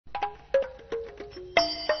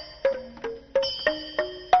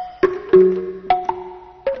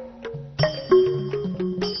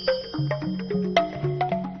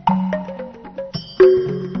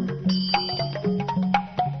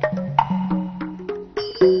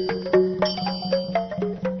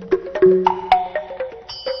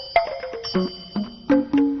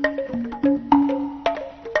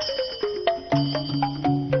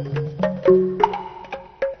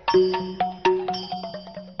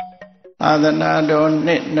သာသနာတော်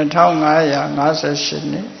နှစ်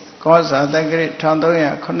2558နှစ်ကောဇာတက္ကရာ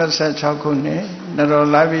1386ခုနှစ်နရော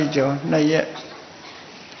လပြည့်ကျော်2ရက်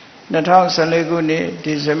2014ခုနှစ်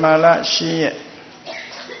ဒီဇင်ဘာလ10ရက်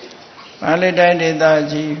မန္တလေးတိုင်းဒေသ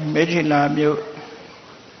ကြီးမိထီလာမြို့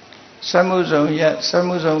စမှုဆောင်ရက်စ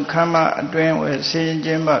မှုဆောင်ခမ်းမအတွင်းဝယ်ဆင်းကျ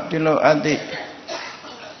င်းပပြုလုပ်အပ်သည့်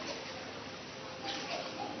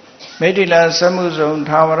မိထီလာစမှုဆောင်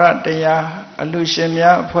သာဝရတရားအလူရှင်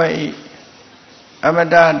များအဖွဲ့၏အမ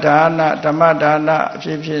တဒါနဓမ္မဒါနအဖြ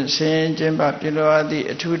စ်ဖြင့်ဆင်းကျင်းပပြုလုပ်အပ်သည့်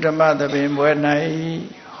အထူးဓမ္မသဘင်ပွဲ၌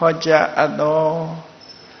ဟောကြားအပ်သော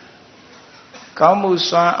ကောင်းမှု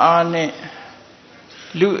စွမ်းအားနှင့်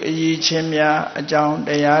လူအရည်ချင်းများအကြောင်းတ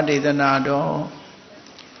ရားဒေသနာတော်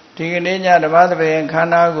ဒီကနေ့ညဓမ္မသဘင်ခန္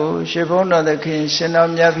ဓာကိုရှင်ဘုန်းတော်သခင်ရှင်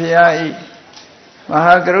တော်မြတ်ဖရာ၏မ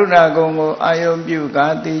ဟာကရုဏာကုံကိုအာယုံပြုကာ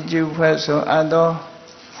တိကျုဖွဲ့ဆိုအပ်သော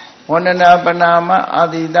ဝန္ဒနာပနာမအာ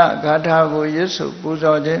တိတဂါထာကိုရွတ်ဆိုပူ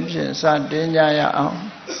ဇော်ခြင်းဖြင့်စတင်ကြရအောင်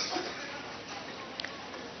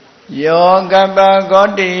ယောကပဂော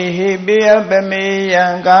တိဟိပိယပမေယံ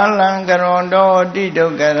ကာလံကရွန်တောတိဒု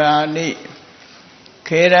က္ခရာနိ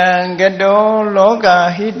ခေရံကတောလောက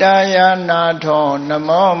ဟိတယနာထောန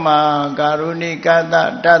မောမာကာရုဏိကတ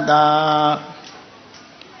တတ္တ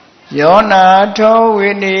ယောနာထော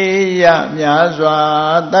ဝိနိယမြာစွာ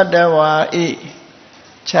တတ္တဝါဤ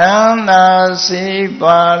ချမ်းသာစီး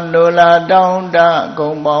ပွားလိုလားတောင်းတ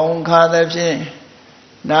ဂုံပေါင်းခါသဖြင့်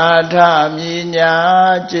နာထမြညာ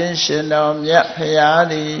ခြင်းရှင်တော်မြတ်ဖရာ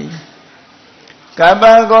သည်ကပ္ပ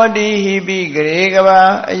ဂောတိဟိပိဂရေကဘာ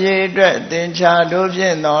အရေးအတွက်သင်္ချာတို့ဖြ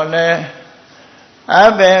င့်တော်လဲအ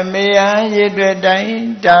ဘယ်မေယံရေးအတွက်တိုင်း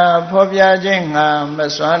တာဖော်ပြခြင်းငါမ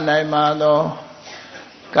စွမ်းနိုင်ပါသော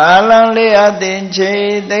ကာလံလေးအသင်္ချေ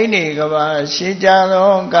သိမ့်နေကဘာရှိကြ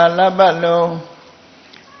သောကာလပတ်လုံး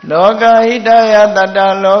လောကဟိတယတတ္တ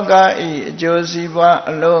လောကဤအကျိုးစီးပွား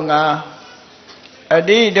အလို့ငါအ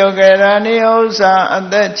တိဒုက္ခရာနိဥ္စာအ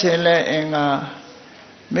သက်ချေလဲအင်္ဂါ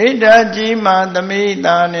မိတ္တကြီးမာသမိ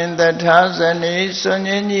တာနှင့်တထာဇနိစွန်ញ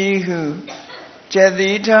ကြီးဟုကျက်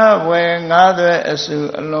တိထဝေငါးသွဲအစု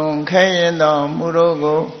အလွန်ခဲရင်တော်မူတို့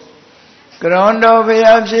ကိုကရွန်တော်ဘု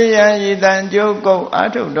ရားဖြစ်ရန်ဤတန်ကြုတ်ကုတ်အ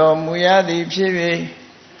ထုတော်မူရသည်ဖြစ်၍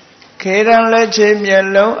ခေရန်လက်ချေမျက်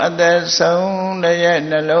လုံးအသက်ဆုံးတရဲ့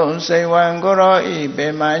နှလုံးစိတ်ဝံကိုရောဤပေ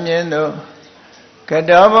မညင်းတို့က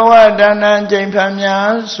တောဘဝတဏ္ဏကျိန်ဖန်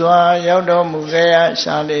များစွာရောက်တော်မူခဲ့ရ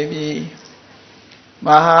ရှာလေပြီမ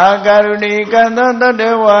ဟာကရုဏီကံသောတတ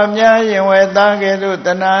ဝါများရင်ဝဲသားကဲ့သို့တ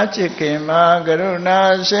နာချစ်ခင်မှာကရုဏာ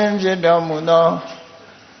ရှင်ဖြစ်တော်မူသော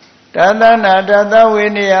တသနာတသဝိ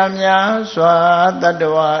နည်းများစွာတတ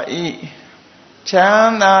ဝါဤချ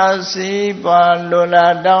မ်းသာစီးပွားလို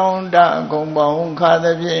လားတောင်းတဂုံပေါင်းခါသ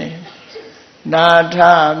ဖြင့်နာထ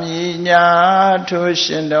မြညာထို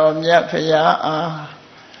ရှင်တော်မြတ်ဖရာအား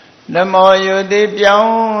နမောယုတိပြော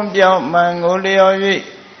င်းမှန်ကိုလျော်၍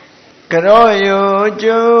ကရောယု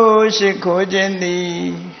ကျိုးရှိခိုးခြင်းသည်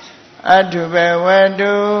အထုဘဝ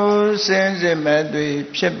တုစင်စစ်မဲ့သွေ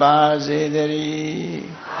ဖြစ်ပါစေတ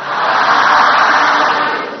ည်း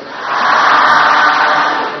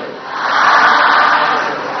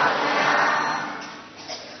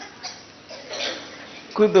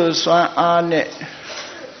ကုသိုလ်စွမ်းအားနဲ့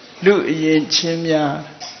လူအရင်ချင်းများ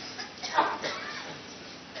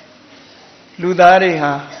လူသားတွေ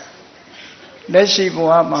ဟာလက်ရှိဘ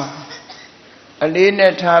ဝမှာအလေး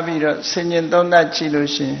နဲ့ထားပြီးတော့ဆင်ញင်သုံးသပ်ကြည့်လို့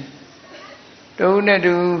ရှိရင်တဦးနဲ့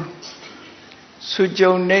တူစု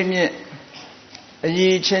ကြုံနေမြင့်အ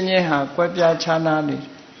ရေးချင်းချင်းဟာကွဲပြားခြားနားနေ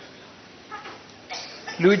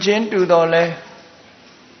လူချင်းတူတော်လဲ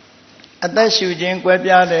အသက်ရှူခြင်းကွဲ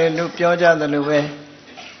ပြားတယ်လို့ပြောကြတယ်လို့ပဲ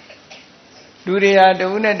လူတွေဟာတ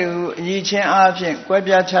ဦးနဲ့တူအရေးချင်းအားဖြင့်ကွဲ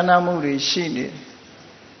ပြားခြားနားမှုတွေရှိနေတယ်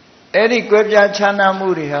အဲ့ဒီကွဲပြားခြားနားမှု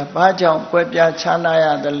တွေဟာဘာကြောင့်ကွဲပြားခြားနားရ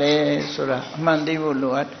တယ်လဲဆိုတာအမှန်သိဖို့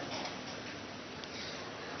လိုအပ်တယ်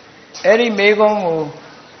အဲ့ဒီမေကုံးကို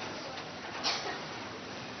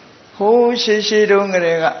ဟိုးရှိတုန်းကတ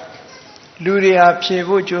ည်းကလူတွေဟာဖြေ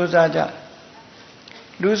ဖို့ကြိုးစားကြ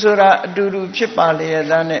လူဆိုတာအတူတူဖြစ်ပါလေရဲ့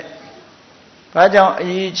သားနဲ့ဘာကြောင့်အ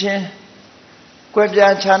ရေးချင်းကွဲ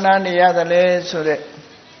ပြားခြားနားနေရတယ်လဲဆိုတဲ့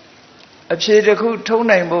အဖြေတစ်ခုထုံး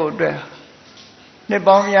နိုင်ဖို့အတွက်နှစ်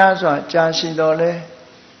ပေါင်းများစွာကြာရှည်တော်လဲ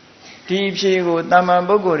ဒီအဖြေကိုတာမန်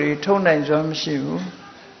ပုဂ္ဂိုလ်တွေထုံးနိုင်စွမ်းမရှိဘူး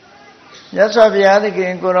မြတ်စွာဘုရားသခ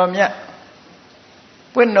င်ကိုရောမြတ်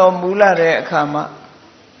ပွင့်တော်မူလာတဲ့အခါမှာ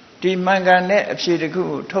ဒီမှန်ကန်တဲ့အဖြေတစ်ခု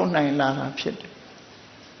ကိုထုံးနိုင်လာတာဖြစ်တယ်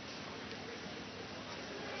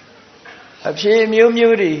အဖြေမျိုး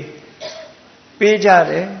မျိုးတွေပေးကြ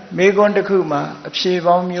တယ်မေခွန်းတစ်ခုမှာအဖြေ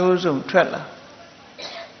ပေါင်းမျိုးစုံထွက်လာ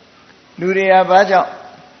လူတွေကဘာကြောင့်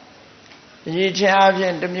Yi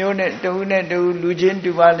Chiavian, the Munit, the Unet, Lujin,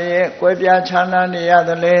 Duvale, Quebia Chana, the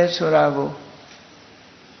other lay Surago.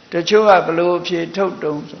 The Chua below Phi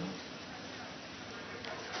Totoms.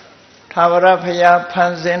 Tavara Paya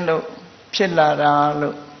Panzendo,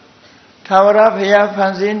 Pilaralo. Tavara Paya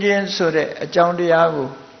Panzindian Sode, a John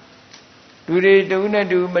Diago. Do they do not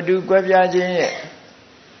do Madu Quebia Jin?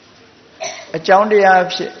 A John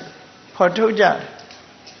Diab Portoja.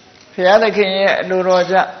 Piada King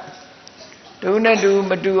Luroja. Do not do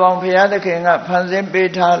Madu on Piada King at Panzin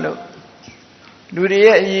Betalo. Do the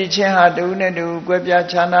Yi Chenha do not do Quebia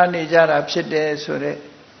Chana Nijara Pside Sode.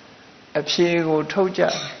 A Piego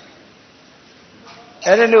Toja.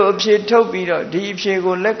 Edelo Psi Topido, deep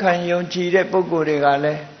Piego Lekan Yon Chide Pogo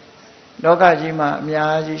Regale. Logajima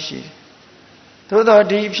Miaji. Todo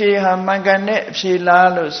deep she ha mangane she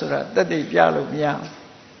lalo sura, that the pialo piano.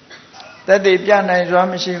 That the piano is one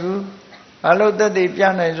machivu, allo that the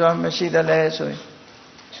piano is one machida lesson.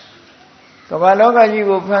 Kabaloga you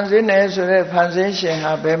will pansin as a pansin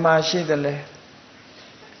ha bema shidale.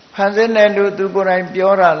 Pansin and do Goran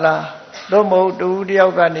Piora la, Domo do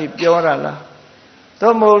Diogani Piora la.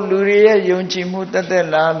 Domo Luria Yunchimu that the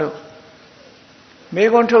lalo.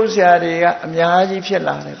 Megon Tosiaria, Miaji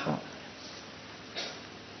Piala.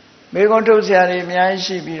 Megon Tosiari,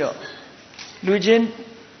 Miaji Biro. Lujin,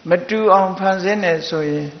 Matu on Panzine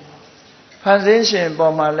soye. Panzin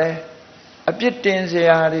Bomale, a bit in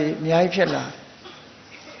Ziari, Miapilla.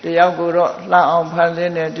 The Yaguro, La on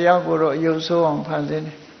Panzine, the Yaguro, Yoso on Panzine.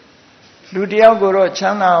 Ludiaguro,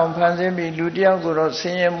 Chana on Panzini, Ludiaguro,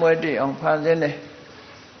 Senior Wedi on Panzine.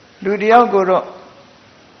 Ludiaguro,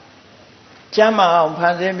 Chama on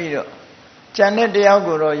Panzimiro. Janet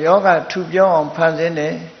Diaguro, Yoga, Tubio on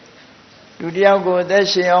Panzine. Ludiago, that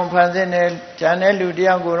she on Panzine, Janet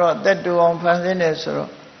Ludiaguro, that do on Panzine soro.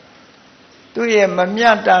 Do ye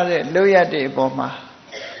Mamiata, Loya de Boma.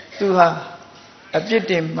 Do her a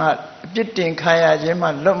biting Kaya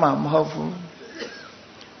Jema Loma Mofu.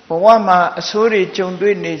 Wama, sorry,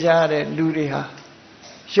 Chundui Nijare, Ludiha.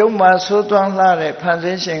 Shoma Sotuan Lare,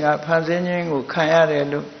 Panzin, Panzin, Kayare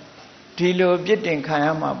Lu. Tilo biting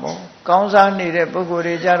Kayamabo. Kaunza needed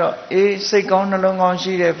Bogore Jaro, a second along on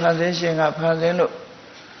she, Panzin, Panzino.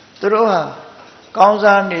 Through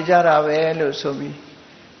Kaunza Nijara Velo Sobi.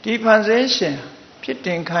 Deep Panzin,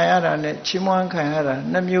 Pitting Kayara, Chimuan Kayara,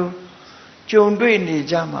 Namu, Chundui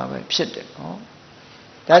Nijama, Pit.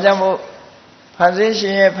 Tajamo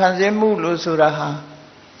Panzin, Panzimu Lusuraha.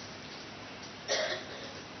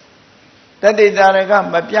 That is Daraga,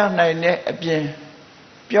 Mapiana, a bien.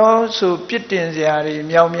 Pure so pitting the Ari,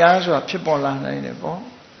 Miao Miazo, Pipola in the ball.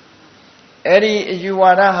 Eri, you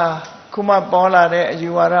are Kuma Bola,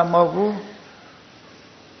 you are a Mobu.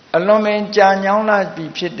 A lomin Janyona be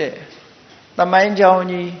pitted. The Main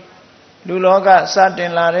Joni, Luloga,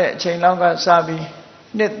 Satin Lare, Chainloga Sabi,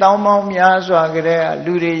 Nit Daumo Miazo Agrea,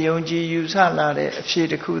 Ludi Yonji, Yusa Lare, She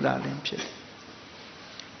the Kuda Limpit.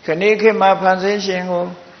 Kaneke ma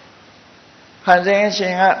Panzin Panzin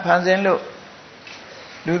Panzin look.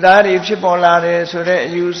 Ludari Pipolare, so that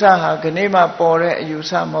Yusa, Kanema Pore,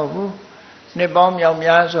 Yusa Mobu, Nebom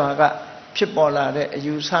Yamiazo, Pipolare,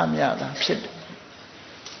 Yusa Miaga, Pit.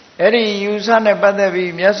 Eri Yusa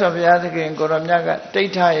Nebadavi, Miaso Yataki, Goramiaga,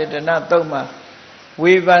 Data, the Natoma,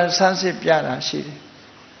 Weavan Sansi Piana, she.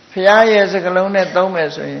 Piaya is a galone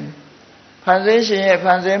domes in. Panzin,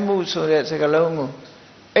 Panzemu, so that's a galongo.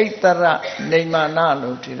 Eitara, Nema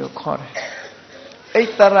Nalo, to the corner.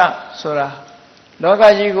 Eitara, Sora.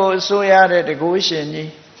 Loga Yigo Soya de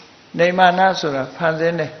Goshin, Nemana Sura,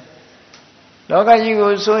 Panzene. Loga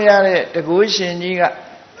Yigo Soya de Goshin Yiga,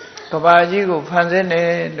 Kabajigo,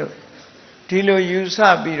 Panzene, Tilo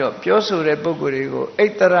Yusa Biro, Pioso de Bogorigo,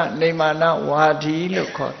 Etara, Nemana, Wadi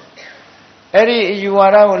Lukot. Eri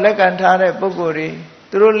Yuara, Lekantare, Bogori,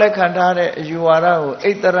 through Lekantare, Yuara,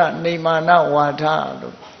 Etara, Nemana,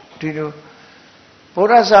 Wada, Tilo.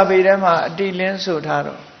 Pora Sabirema, Dilin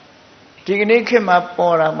Sotaro. Digni came up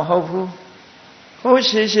for a Mahofu. Who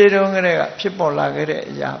she don't people like it,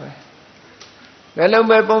 Yahweh.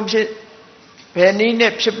 Velome Bomshit,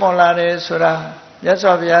 Penine Chipolare Sura, Yes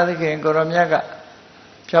of Yadaki and Goramiaga.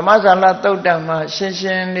 Chamazala Todama,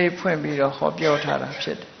 Shishinly Puembiro, Hopiotara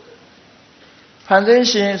Pit. Panzin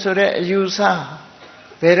Sure, Yusa,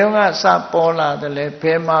 Perunga Sa Pola, the Le,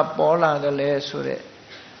 Pema Pola, the Le Sure.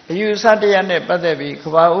 Yusa Diane Padevi,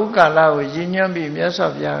 Kuauka Lao, Union be Yes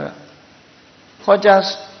of Yaga.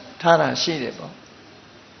 Hojas Tara Shidebo.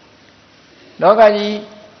 Logaji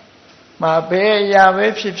Ma Be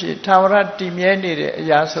Yahweh Pipi, Tawra Timiani,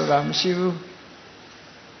 Yasoram Shivu.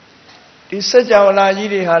 This such our Lagi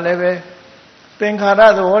Haleve, သင်္ခါရ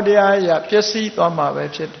သဘောတရားအရာပျက်စီးသွားမှာပဲ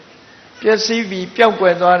ဖြစ်တယ်ပျက်စီးပြီးပျောက်ကွ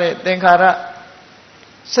ယ်သွားတဲ့သင်္ခါရ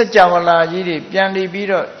စัจ java လာကြီးတွေပြန်လီပြီး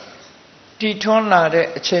တော့တည်ထွန်းလာတဲ့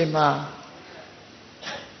အချိန်မှာ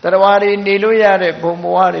တရားတွေနေလို့ရတဲ့ဘုံဘ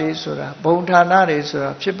ဝတွေဆိုတာဘုံဌာနတွေဆိုတာ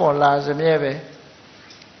ဖြစ်ပေါ်လာစမြဲပဲ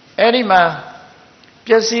အဲ့ဒီမှာ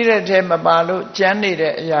ပျက်စီးတဲ့ထဲမပါလို့ကျန်နေ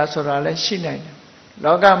တဲ့အရာဆိုတာလည်းရှိနိုင်တယ်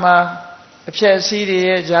လောကမှာအဖြစ်အစည်းတွေ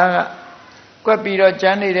ရဲ့ကြားကကွက်ပြီးတော့ကျ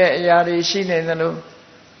န်နေတဲ့အရာတွေရှိနေသလို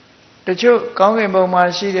တချို့ကောင်းကင်ဘုံမှာ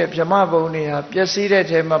ရှိတဲ့ဗြဟ္မဘုံတွေဟာပျက်စီးတဲ့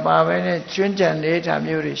ထဲမပါဘဲနဲ့ကျွန်းကြံနေတာ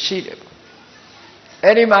မျိုးတွေရှိတယ်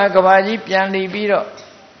အဲ့ဒီမှာကဘာကြီးပြန်လီပြီးတော့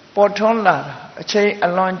ပေါ်ထွန်းလာတာအချိန်အ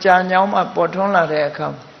လွန်ကြာညောင်းမှပေါ်ထွန်းလာတဲ့အခါ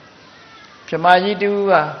ဗြဟ္မကြီးတူ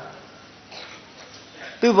က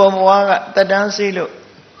သူ့ဘုံဘဝကတက်တန်းစီးလို့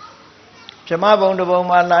ဗြဟ္မဘုံတစ်ဘုံ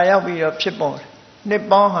မှာလာရောက်ပြီးတော့ဖြစ်ပေါ်တယ်နှစ်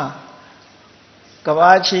ပေါင်းဟာက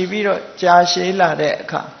ဘာချီပြီးတော့ကြာရှည်လာတဲ့အ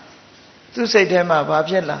ခါသူ့စိတ်ထဲမှာဘာ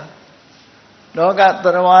ဖြစ်လာလောကသ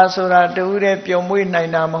ရဝါဆိုတာတူတဲ့ပြုံမွေးနို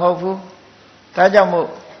င်တာမဟုတ်ဘူးဒါကြောင့်မို့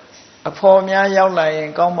အဖော်များရောက်လာရင်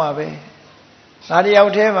ကောင်းပါပဲငါတယော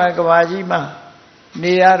က်တည်းမှာကဘာကြီးမှာ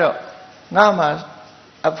နေရတော့ငါမှာ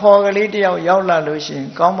အဖော်ကလေးတယောက်ရောက်လာလို့ရှိရင်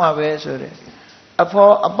ကောင်းပါပဲဆိုတဲ့အ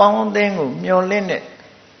ဖော်အပေါင်းအသင်းကိုမျောလင့်တဲ့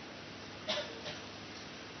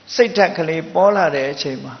စိတ်ဓာတ်ကလေးပေါ်လာတဲ့အ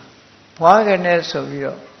ချိန်မှာဘွားကနေဆိုပြီး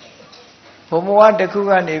တော့ဘုံဘဝတစ်ခု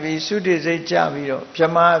ကနေပြီးသုတိစိတ်ကြပြီးတော့ဗြ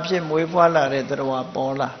ဟ္မာအဖြစ်မွေးဖွားလာတဲ့တရား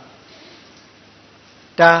ပေါ်လာ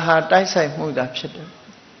ဒါဟာတိုက်ဆိုင်မှုသာဖြစ်တယ်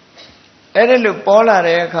အဲ့ဒါလို့ပေါ်လာ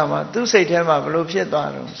တဲ့အခါမှာသူ့စိတ်ထဲမှာဘလို့ဖြစ်သွား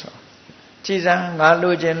တော့ဆိုကြည်စမ်းငါ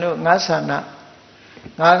လိုချင်လို့ငါဆန္ဒ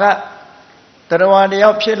ငါကတရားတ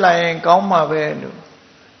ယောက်ဖြစ်လာရင်ကောင်းမှာပဲလို့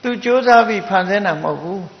သူစ조사ပြီးဖန်ဆင်းတာမဟုတ်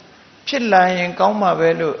ဘူးဖြစ်လာရင်ကောင်းမှာပဲ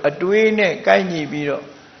လို့အတွေးနဲ့ကိုက်ညီပြီးတော့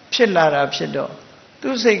ဖြစ်လာတာဖြစ်တော့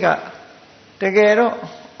သူ့စိတ်ကတကယ်တော့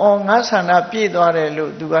အော်ငါဆန္ဒပြည့်သွားတယ်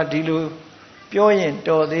လို့သူကဒီလိုပြောရင်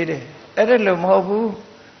တော်သေးတယ်အဲ့ဒါလို့မဟုတ်ဘူး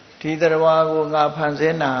ဒီတရားကိုငါဖန်ဆ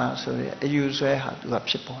င်းတာဆိုတဲ့အယူဆွဲဟာသူက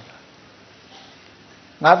ဖြစ်ပေါ်လာ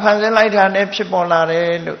ငါဖန်ဆင်းလိုက်တာနဲ့ဖြစ်ပေါ်လာတယ်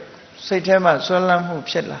လို့စိတ်ထဲမှာဆွဲလန်းမှု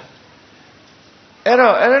ဖြစ်လာအဲ့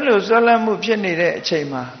တော့အဲ့လိုဆွဲလန်းမှုဖြစ်နေတဲ့အချိန်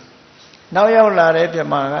မှာနောက်ရောက်လာတဲ့ပြ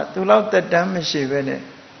မာကသူလောက်တက်တမ်းမရှိပဲနဲ့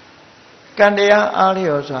ကံတရားအား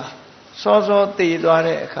လျော်စွာစောစောတည်သွား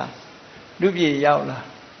တဲ့အခါလူပြေရောက်လာ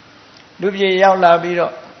ပြီး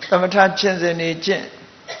တော့သမထကျင့်စဉ်နေကျ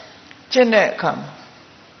င့်တဲ့အခါမှာ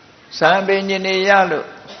ဇံပင်ညင်နေရလို့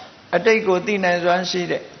အတိတ်ကိုသိနိုင်စွမ်းရှိ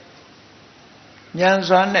တဲ့ဉာဏ်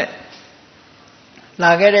စွမ်းနဲ့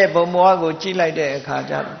လာခဲ့တဲ့ဘုံဘဝကိုကြည့်လိုက်တဲ့အခါ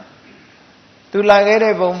ကျတော့သူလာခဲ့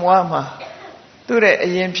တဲ့ဘုံဘဝမှာသူ့ရဲ့အ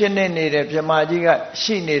ရင်ဖြစ်နေတဲ့ဗြဟ္မာကြီးက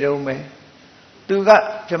ရှိနေတော့မယ်သူက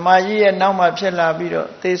ဗြဟ္မာကြီးရဲ့နောက်မှာဖြစ်လာပြီးတော့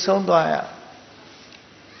သေဆုံးသွားရ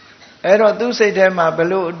အဲ့တော့သူ့စိတ်ထဲမှာဘ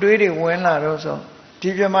လို့အတွေးတွေဝင်လာတော့ဆိုဒီ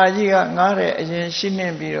ဗြဟ္မာကြီးကငားတဲ့အရင်ရှိနေ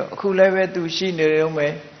ပြီးတော့အခုလည်းပဲသူရှိနေတော့မ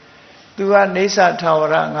ယ်သူကနေဆာထာဝ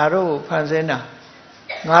ရငါတို့ကိုဖန်ဆင်းတာ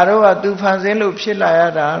ငါတို့ကသူဖန်ဆင်းလို့ဖြစ်လာရ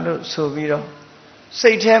တာလို့ဆိုပြီးတော့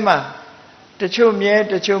စိတ်ထဲမှာတချို့မြဲ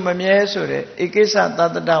တချို့မမြဲဆိုတဲ့ဧကိစ္စသ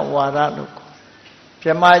တ္တတဝါဒလို့ဗြ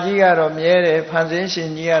ဟ္မာကြီးကတော့မြဲတယ်ဖန်ဆင်းရှင်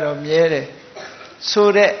ကြီးကတော့မြဲတယ်ဆို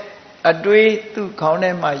တဲ့အတွေးသူ့ခေါင်း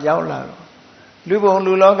ထဲမှာရောက်လာတော့လူဘုံ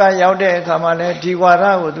လူလောကရောက်တဲ့အခါမှာလဲဒီဝါဒ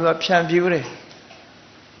ကိုသူကဖြန့်ဖြူးတယ်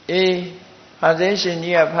အေးဖန်ဆင်းရှင်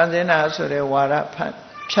ကြီးကဖန်ဆင်းတာဆိုတဲ့ဝါဒ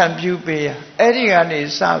ဖြန့်ဖြူးပေးရအဲ့ဒီကနေ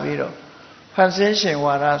စပြီးတော့ဖန်ဆင်းရှင်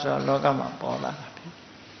ဝါဒဆိုတော့လောကမှာပေါ်လာတာ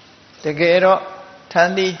တကယ်တော့ထ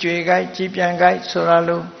မ်းသည်ကြွေကိုက်ကြည်ပြန်ကိုက်ဆိုတာ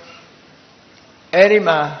လို့အဲ့ဒီ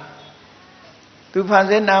မှာသူဖန်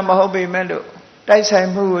ဆင်းတာမဟုတ်ပေမဲ့လို့တိုက်ဆိုင်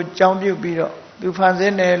မှုကိုကြောင်းပြုပြီးတော့သူဖန်ဆ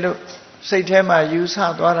င်းတယ်လို့စိတ်ထဲမှာယူဆ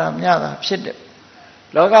သွားတာမျှတာဖြစ်တယ်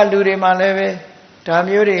လောကလူတွေမှာလည်းပဲဒါ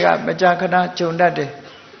မျိုးတွေကမကြာခဏကြုံတတ်တယ်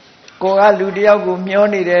ကိုကလူတယောက်ကိုမျော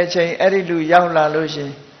နေတဲ့အချိန်အဲ့ဒီလူရောက်လာလို့ရှ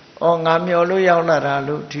င်ဩငါမျောလို့ရောက်လာတာ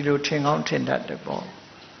လို့ဒီလိုထင်ကောင်းထင်တတ်တယ်ပေါ့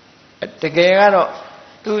တကယ်ကတော့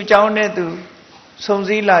သူအကြောင်းနဲ့သူစုံစ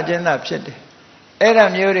ည်းလာခြင်းသာဖြစ်တယ်အဲ့ဒါ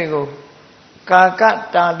မျိုးတွေကိုကာက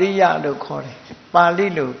တာလိယလို့ခေါ်တယ်ပါဠိ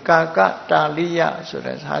လိုကာကတာလိယဆို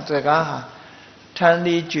တဲ့ဟာစကားဟာထမ်းသ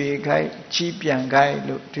ည်ကြွေခိုက်ကြီးပြန်ခိုက်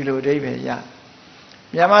လို့ဒီလိုအဓိပ္ပာယ်ရ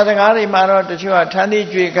မြန်မာစကားတွေမှာတော့တချို့ကထမ်းသည်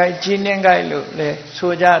ကြွေခိုက်ကြီးနှင်းခိုက်လို့လည်း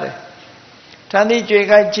ဆိုကြတယ်ထမ်းသည်ကြွေ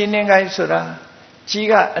ခိုက်ကြီးနှင်းခိုက်ဆိုတာကြီး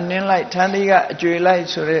ကအနှင်းလိုက်ထမ်းသည်ကအကြွေလိုက်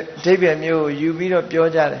ဆိုတဲ့အဓိပ္ပာယ်မျိုးကိုယူပြီးတော့ပြော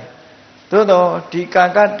ကြတယ်သို့တော့ဒီကာ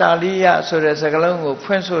ကတာလိယဆိုတဲ့စကားလုံးကို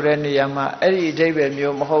ဖွင့်ဆိုတဲ့နေရာမှာအဲ့ဒီအဓိပ္ပာယ်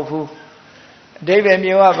မျိုးမဟုတ်ဘူးအဓိပ္ပာယ်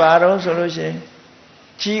မျိုးကဘာတော့ဆိုလို့ရှိရင်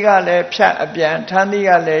ကြီးကလည်းဖြတ်အပြန်ထမ်းသည်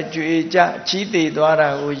ကလည်းကြွေကြကြီးတည်သွားတာ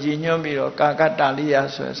ကိုရည်ညွှန်းပြီးတော့ကာကတာလိယ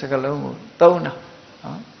ဆိုတဲ့စကားလုံးကိုသုံးတာ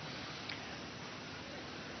နော်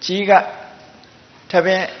ကြီးက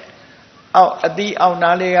Tabin out at the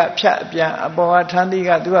Aunalia Pian, a boa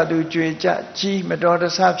tandiga duadu juja, G, my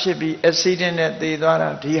daughter's half should be exceeding at the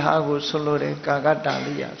Dora, Dihago Solore,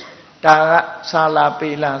 Gagatalia, Daga, Sala,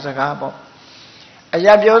 Pila, Zagabo. A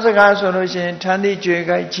Yabiozaga solution, Tandi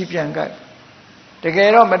Juga, Chipianga. The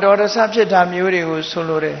girl, my daughter's half should have Muri was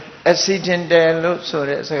Solore, exceeding there, look, so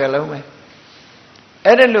that's a galome.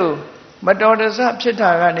 Edelu, my daughter's half should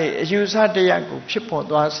have any use had the Yaku, Chipo,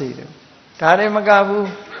 Dwasi. Tare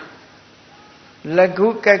Magabu.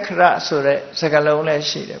 Lagu Kakra Sure, Sagalone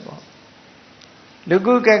Shidabo.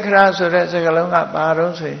 Lugu Kakra Sure, Sagalonga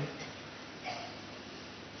Barose.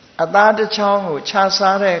 Ada Chong,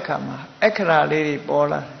 Chasare Kama, Ekra Lady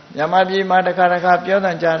Bola, Yamabi Madakaraka,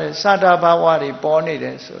 Piodan Jare, Sada Bawari, Boni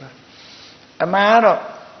de Sura. A maro,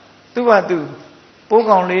 Tuadu,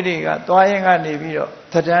 Pokon Lady, Toyanga Neviro,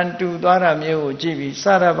 Tadan tu Dara Mio, Gibi,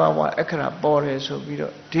 Sada Bawa, Ekra, Bore, so Viro,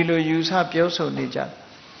 Tilo use up Yoso Nija.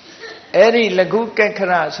 Eri lagu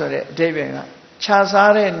kekara sore David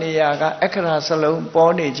Chasare Niaga Ekara Salon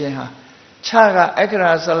Boni Jeha Chaga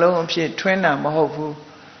Ekara Salon Pi Twina Mahofu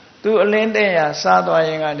Tu Alendea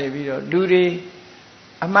Sadwayanga Nevido Ludi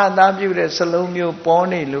Amada Bude Salomio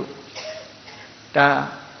Boni Lu Da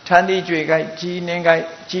Tandi Jugai G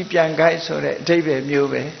Nengai Jipiangai Sore David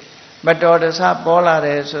Mube My daughter's half bola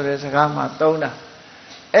there so there's a gamma dona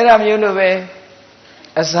Era Mulube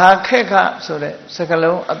As a keka, so that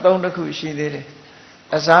Sakalo, a donda kushi did it.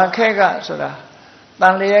 As a keka, so that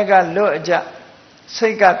Tanliaga Luja,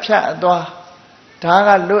 Sega Pia Dwa,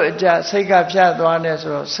 Tanga Luja, Sega Pia Dwanes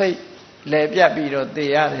or say, Lebia Bido,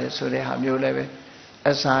 the other, so they have you leve.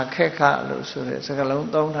 As a keka, so that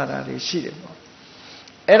Sakalo don't have a sheet.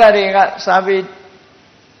 Era Sabi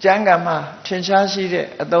Jangama,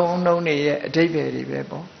 Chinchashi, a don't know me a David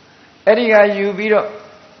Bebo. Eriga, you beat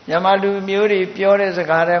Yamalu Muri, Pure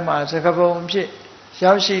Zagarema, Zakabom,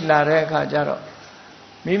 Shashi Lareka Jaro.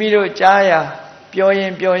 Mimiro Jaya,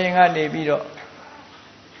 Pioyin, and Nebido.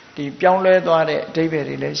 The Pionle Dore,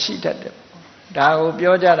 David, she did them. Dago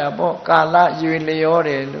Piojara, Bo, Kala, you in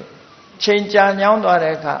Leore, Change Yan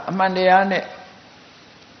Doreka, Amandeane.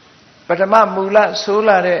 But a mamula,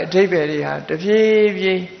 Sola, David, the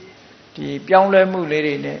Vivi, the Pionle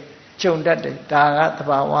Mulene, Chundate, Daga, the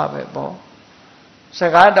Bawa, Bo.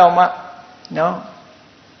 Sayadaw no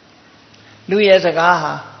Luya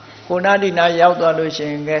Zagaha, Honadi na Yauda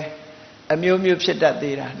Lushing, a mew sit that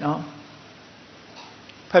data, no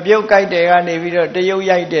Pabio Kaidea Nevido, the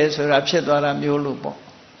Yoyades or Abshedora Mulupo,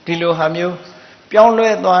 Tilo Hamu,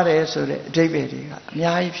 Pionle Dore, so David,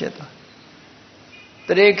 Miai Pieto.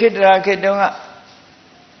 The Kidra Kedonga,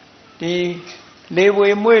 the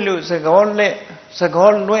Lewe Mulu,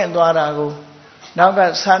 Sagol Luen Dorago. Now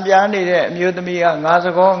got Sambiani, Mudamia,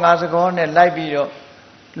 Nazago, and Libido.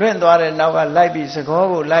 Lundore now got Libis,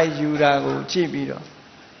 Sago, Lai Judago, Chibido.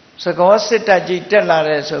 Sago sit at G.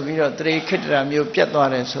 Telares of Vido, 3 Kidra, Mu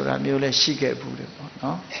Pietores, or Mule Shike Buddha.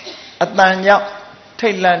 No? At Nanya,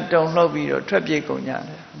 Thailand don't know Vido, Trapiconia.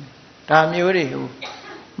 Damuri, who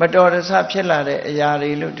my daughters have Pilare, a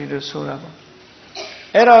yari looked to the Surabo.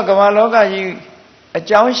 Ero Gavaloga, you a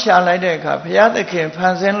John shall I take up, Yada came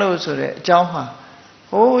Panzen Losure, John.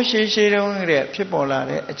 Oh, she don't get people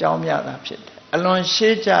a John Yada pit. Alone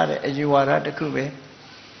she jarred as you are at the Cube.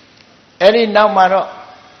 Eddie now Maro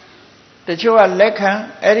the Chua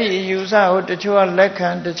Lekan, Eddie use out the Chua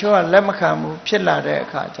Lekan, the Chua Lemakamu, Pilla de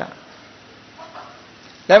Kaja.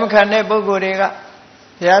 Lemakan Nebo Gorega,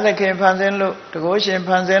 the other came Panzenlo, the Goshen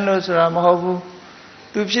Panzenlo Suramahobu,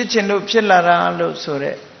 to Pichin Loop Pillara Lo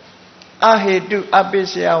Sore. Ahe do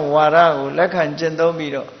Abisia Warao, Lekan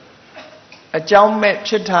Gendomido. A John met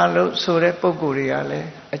Chitalo, Sore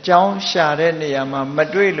Poguriale, a John Share Niama,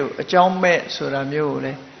 Madrilu, a John met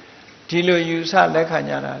Suramule, Tilo Yusa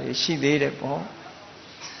Lekanyara, she did it.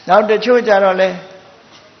 Now the Chojarole,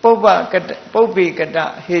 Popi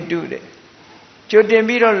Kata, he do it.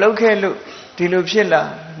 Jotembido Localu, Tilo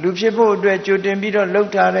Pilla, Lucipo, Jotembido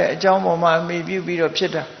looked at a John Moma, maybe you beat of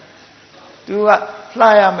Chita. Do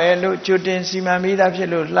Flya Melu, Jotin Simamida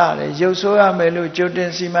Pilu Lade, Yosoa Melu, Jotin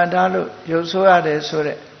Simandalo, Yosoa de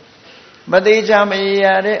Sore. But the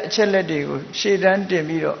Jamia Cheledigo, she done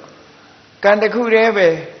Demido.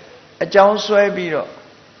 Kandakure, a John Swabiro.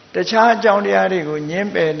 The child John Diarigo,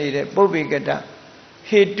 Nyembe needed, Bobigata.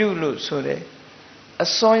 He do look Sore. A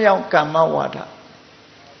Sonya Kamawada.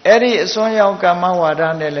 Eddie Sonya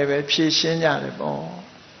Kamawada, Neleve, Pishinya.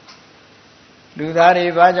 Do that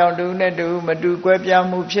if I don't do net do, but do Quepia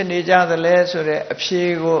move each other less or a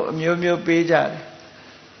Piego, Mumu Pija.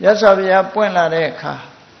 Yes, of ya Puella Reca.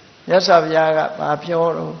 Yes, of Yaga,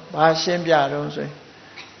 Papioro, Bashim Yaros,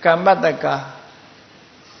 Kambataka,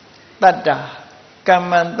 Tatta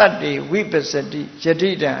Kaman Tatti Vipasati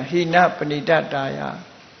Jadita Hina Panitataya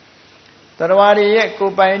Tarwari yet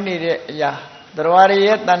Kupai needed ya Tarwari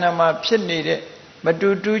yet Tanama Pit needed but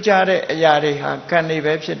do jare Yariha can live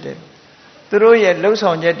upset. Through yet lows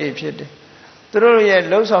on jetty pit. Through yet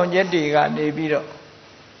lows on jetty got a biro.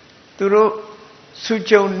 Through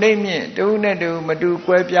Sucho name ye, do ne do Madu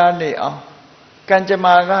Quepia lea.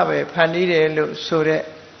 Kanjamagabe, Panide look so that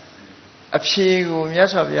a pshigum,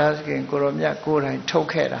 yes of Yaskin, Koromia, Kura, and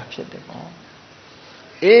Tokera, said the ball.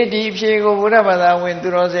 A deep shigo, whatever that went to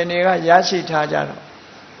Rosanega, Yashi Tajaro.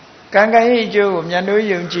 Kangahi Joe, Yanu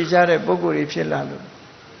Yung Chijare, Boguri Pilalu.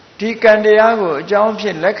 Tikandiago, John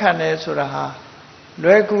Pin Lekane Suraha.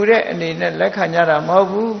 Lekure and in Lekanyara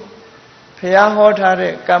Mabu.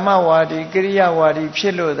 Payahotare, Kamawadi, Giriawadi,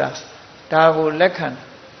 Piloda, Dago Lekan.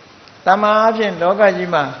 Dhamma Ashin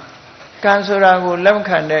Lokajima, Kansurago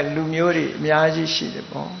Lemkane, Lumuri, Miyaji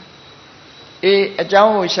Shidabo. A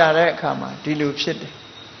John Share Kama, Dilu Pit.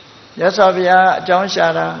 Yasavia, John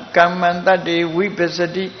Shara, Kamantadi,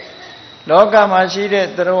 Vipasati, Loka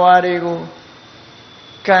Mashide, Drawarigo,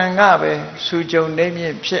 Kangabe, Sujo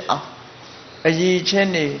Nemi Pia, a ye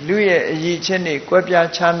chenny, Louis, a ye chenny, Quepia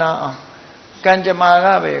Chana,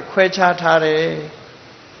 Kanjamagabe, Quecha Tare,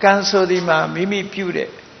 Kansodima, Mimi Pude.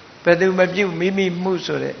 Pedumabu Mimi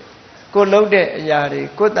Musore, go load Yari,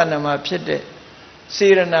 Kotanama Pite,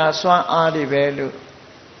 Sirana Swan Adi Velu,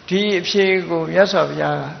 T. Piego,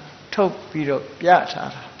 Yasavia, Top Piro,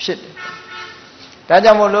 Piata, Pit.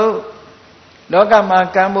 Tajamolo,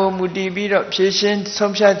 Logama Cambo Mudi Biro, Pishin,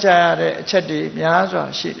 Somsha Jare, Chedi,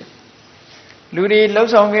 Miazwa, Shid. Ludi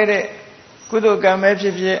Losongere, Kudo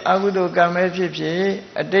Gamepi, Agudo Gamepi,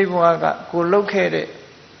 a Devaga, go locate.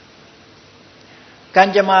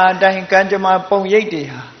 Kanjama Dain Kanjama Pong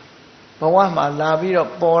Yetiha, Bawama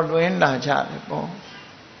Laviro Paul Wenda Chappo.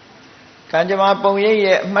 Kanjama Pong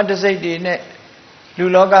Ye, Matasati ne,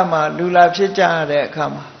 Lulogama, Lula Picha de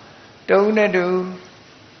Kama. Don't do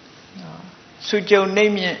Sujo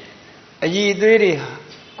name a ye diriha,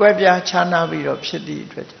 Quabia Chana Viro Piti.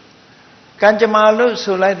 Kanjamalu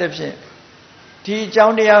so like the pit. T.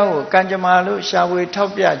 Joundiao, Kanjamalu shall we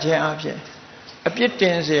topia Jan a pit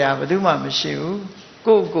in the Abaduma Mishu.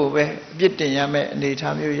 Go, Bitin Yame, and the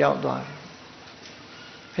time you outdoor.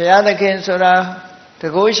 Payadakin Sora, the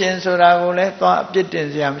Goshen Sora will let thought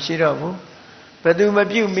Bitin Yam Shirobu, but do my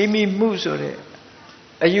view Mimi Musore.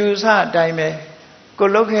 A use hard dime, go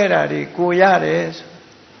look at it, go yares,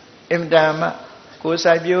 Dhamma, go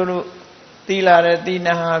Sabiuru, Tila,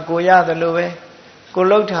 Dina, go yada lowe, go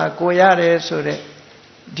lota, go yares, so that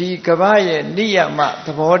Di Kabaye, Niyama,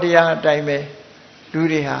 the Bodia dime,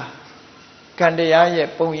 Dudiha.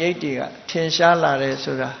 Kandaya Pong Yetiga, Tinshala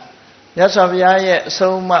Resura. Yasavia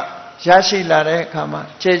Soma, Yashi Lare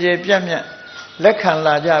Kama, Cheje Piamia, Lekan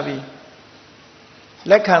Lajabi,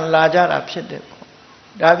 Lekan Lajara Pite.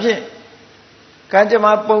 Dabi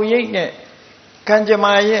Kanjama Pong Yene,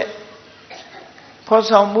 Kanjama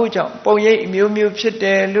Posam Muja, Poye Miu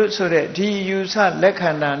Pite Lusure, D. Usa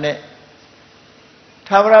Lekana.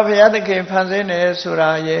 Tavra Piadake Panzene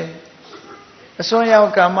Suraye. A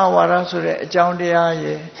Sonya Kama Wara Sure, a Joundia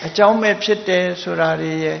ye, a Jaume Pite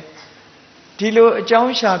Surari, Tilo, a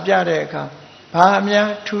Joun Sharp Yareka,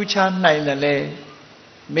 Pahamia, two chan nailale,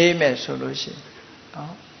 Meme solution.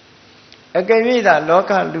 A Gavida,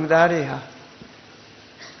 Loca Ludariha.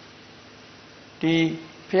 The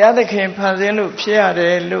Piada came Panzelu,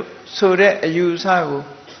 Piade, look, so that a Yusago,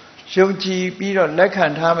 Shunji, Biro,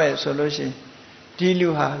 Lekan Tame solution,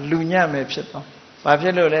 Diluha, Lunya Mepsipo,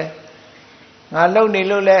 Papilole. I love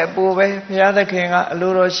Nilole, Bove, Piada King,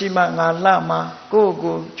 Luroshima, Lama, Go,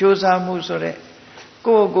 Josa Musore,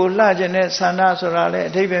 Go, Lajanet, Sana Sorale,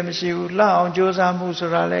 David Mishu, La, Josa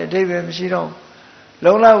Musorale, David Mishiro,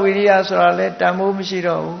 Lola Widia Sorale, Tamu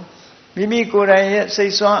Mishiro, Mimi Korea, say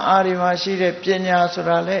Swan Arima, Shire, Piena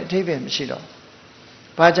Sorale, David Mishiro.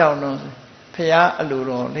 Pajao no, Pia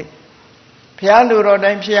Aluroli. Pia Luro,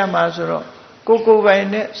 then Pia Masoro. Coco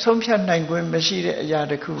Vine, Somsha Nanguin, Machine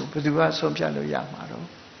Yadaku, Padua Somsha Yamaro.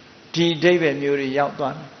 D. David Muri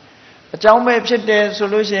Yautan. A Jaume Pite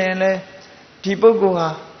solution,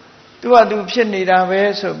 Tibogoa. Do I do Pinida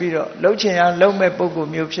Ve so Biro, Lochia, Lome Bogo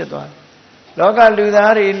Mupcheton. Loga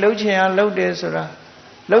Ludari, Lochia, Lodesura.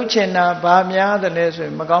 Lochena, Bamia, the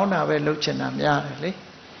Lesson, Magona, Lochena, Miali.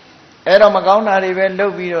 Edo Magona, River,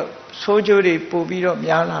 Lobiro, Sojuri, Pubiro,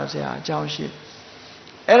 Miala, Jownship.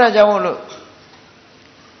 Era Jawolo.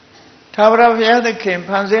 Tavra Viada came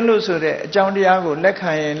Panzelu Sure, John Diago,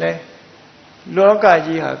 Lekhaele, Loka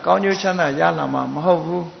Jiha, Konyu Chana Yalama,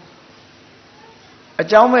 Mahovu. အ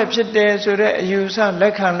ကြောင်းပဲဖြစ်တယ်ဆိုတဲ့အယူဆလ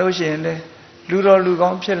က်ခံလို့ရှိရင်လေလူတော်လူကော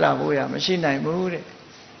င်းဖြစ်လာဖို့ရမရှိနိုင်ဘူးတဲ့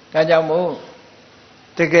ဒါကြောင့်မို့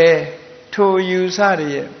တကယ်ထိုယူဆတွေ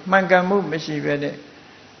ရဲ့မှန်ကန်မှုမရှိပဲနဲ့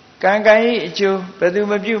ကံကံ၏အကျိုးဘယ်သူ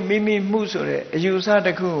မပြုမိမိမှုဆိုတဲ့အယူဆတ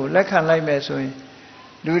စ်ခုကိုလက်ခံလိုက်မယ်ဆိုရင်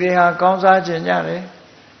လူတွေဟာကောင်းစားခြင်းကြတယ်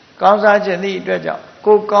ကောင်းစားခြင်းသည့်အတွက်ကြောင့်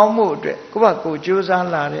ကိုကောင်းမှုအတွက်ကိုယ့်ဘာကိုကြိုးစား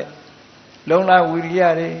လာတဲ့လုံလဝိရိယ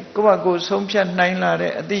တွေကိုယ့်ဘာကိုဆုံးဖြတ်နိုင်လာ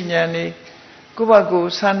တဲ့အသိဉာဏ်တွေကိုယ့်ဘာကို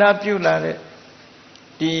ဆန္ဒပြုလာတဲ့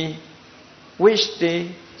ဒီ wish တွေ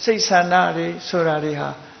စိတ်ဆန္ဒတွေဆိုတာတွေဟာ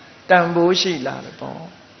တန်ဖိုးရှိလာတယ်ပေါ့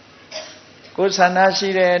ကိုယ်ဆန္ဒရှိ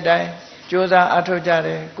တဲ့အတိုင်းကြိုးစားအထောက်ကြတ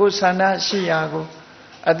ယ်ကိုယ်ဆန္ဒရှိရာကို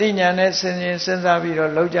အသိဉာဏ်နဲ့စဉ်းစားပြီး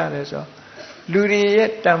တော့လုပ်ကြတယ်ဆိုလူတွေရဲ့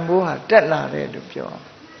တန်ဖိုးဟာတက်လာတယ်လို့ပြော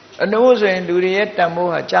အနိုးဆိုရင်လူတွေရဲ့တန်ဖိုး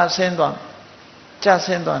ဟာကျဆင်းသွား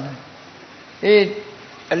တယ်အေး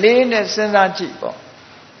အလေးနဲ့စဉ်းစားကြည့်ပေါ့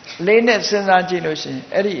အလေးနဲ့စဉ်းစားကြည့်လို့ရှိရင်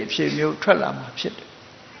အဲ့ဒီအဖြစ်မျိုးထွက်လာမှာဖြစ်တယ်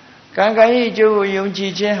ကံကံရဲ့အကျိုးကိုယုံကြ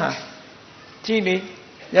ည်ခြင်းဟာကြည့်လေ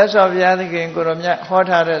မြတ်စွာဘုရားသခင်ကိုရောမြတ်ဟော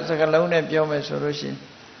ထားတဲ့စကားလုံးနဲ့ပြောမယ်ဆိုလို့ရှိရင်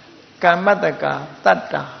ကမ္မတကတတ္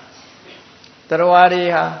တာတရားတွေ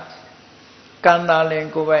ဟာကံတာလင်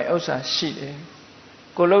ကိုယ်ပိုင်ဥစ္စာရှိတယ်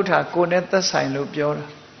ကိုလှုပ်တာကိုနဲ့သက်ဆိုင်လို့ပြောတာ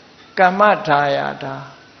ကမ္မထာယာတာ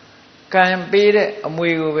ကံပေးတဲ့အမွေ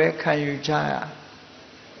ကိုပဲခံယူကြရ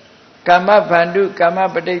ကမ္မဗန္ဓုကမ္မ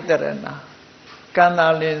ပဋိတ္တရဏကံတာ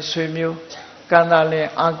လင်ဆွေမျိုးကံတာလင်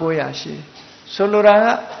အာကိုရာရှိဆိုလိုတာက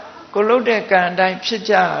ကိုလှုပ်တဲ့ကံအတိုင်းဖြစ်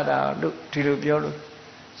ကြရတာလို့ဒီလိုပြောလို့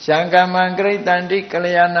ယံကမ္မံကရိတန္တိက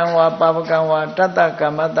လျာဏံဝါပါပကံဝါတတ္တက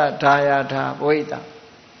မ္မတထာယာထာဘဝိတ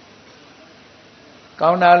ကော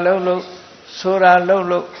င်းတာလှုပ်လို့ဆိုတာလှုပ်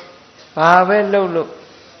လို့ဘာပဲလှုပ်လို့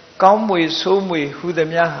ကောင်းမွေဆိုးမွေဟူသည်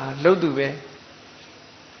များဟာလှုပ်သူပဲ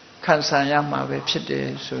ခံစားရမှာပဲဖြစ်တယ်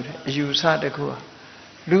ဆိုတဲ့အယူဆတစ်ခုဟာ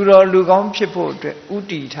လူတော်လူကောင်းဖြစ်ဖို့အတွက်ဥ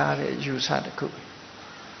တည်ထားတဲ့အယူဆတစ်ခု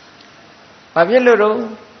ဘာဖြစ်လို့တော့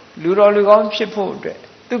လူတော်လူကောင်းဖြစ်ဖို့အတွက်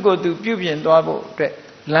သူ့ကိုယ်သူပြုပြင်သွားဖို့အတွက်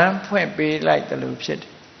လမ်းဖွင့်ပေးလိုက်တယ်လို့ဖြစ်တ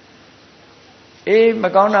ယ်အေးမ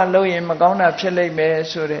ကောင်းတာလုပ်ရင်မကောင်းတာဖြစ်လိမ့်မယ်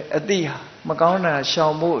ဆိုတဲ့အသိဟာမကောင်းတာရှော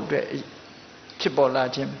င်ဖို့အတွက်ဖြစ်ပေါ်လာ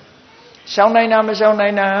ခြင်းရှောင်နိုင်တာမရှောင်နို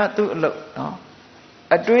င်တာကသူ့အလုပ်နော်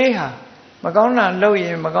အတွေးဟာမကောင်းတာလုပ်ရ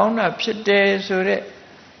င်မကောင်းတာဖြစ်တယ်ဆိုတဲ့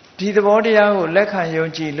ဒီသဘောတရားကိုလက်ခံယုံ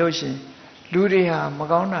ကြည်လို့ရှိရင်လူတွေဟာမ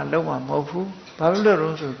ကောင်းတာလုပ်မှာမဟုတ်ဘူးဘာလို့လဲ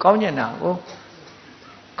တော့ဆိုကောင်းကျင်တာကို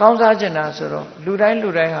ကောင်းစားကျင်တာဆိုတော့လူတိုင်း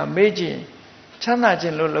ဟာမေ့ကြည့်ချမ်းသာခြ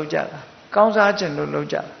င်းလို့လုပ်ကြတာကောင်းစားခြင်းလို့လုပ်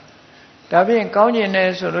ကြတာဒါဖြင့်ကောင်းကျင်တယ်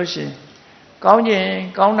ဆိုလို့ရှိရင်ကောင်းခြင်း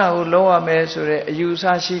ကောင်းတာကိုလုပ်ရမယ်ဆိုတဲ့အယူအဆ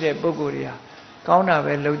ရှိတဲ့ပုဂ္ဂိုလ်တွေဟာကောင်းတာ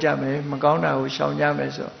ပဲလုပ်ကြမယ်မကောင်းတာကိုရှောင်ကြမ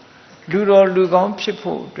ယ်ဆိုလူတော်လူကောင်းဖြစ်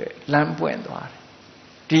ဖို့အတွက်လမ်းပွင့်သွားတယ်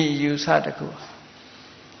ဒီအယူအဆတစ်ခု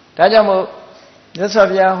ဒါကြောင့်မို့မြတ်စွာ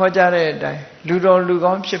ဘုရားဟောကြားတဲ့အတိုင်းလူတော်လူ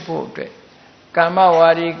ကောင်းဖြစ်ဖို့အတွက်ကာမဝါ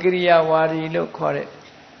ဒီကိရိယာဝါဒီလို့ခေါ်တဲ့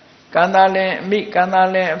ကံသာလင်အမိကံသာ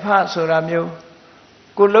လင်အဖဆိုတာမျိုး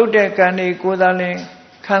ကိုလှုပ်တဲ့ကံတွေကိုသာလင်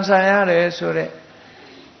ခံစားရတယ်ဆိုတဲ့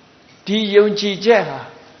ဒီယုံကြည်ချက်ဟာ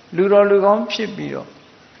လူတော်လူကောင်းဖြစ်ပြီးတော့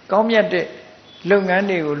ကောင်းမြတ်တဲ့လုပ်ငန်း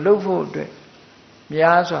တွေကိုလုပ်ဖို့အတွက်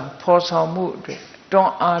များစွာဖော်ဆောင်မှုအတွက်တွ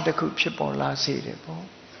န်းအားတစ်ခုဖြစ်ပေါ်လာစေတယ်ပေါ့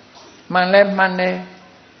မှန်လဲမှန်တယ်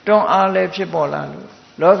တွန်းအားလည်းဖြစ်ပေါ်လာလို့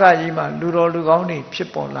လောကကြီးမှာလူတော်လူကောင်းတွေဖြစ်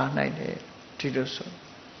ပေါ်လာနိုင်တယ်ဒီလိုဆို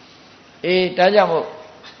အေးဒါကြောင့်မို့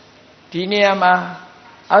ဒီနေရာမှာ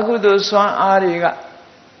အကုသိုလ်စွမ်းအားတွေက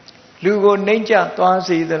လူကိုနှိမ့်ကျသွား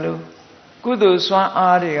စေသလိုကုသိုလ်စွမ်း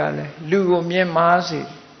အားတွေကလည်းလူကိုမြင့်မားစေ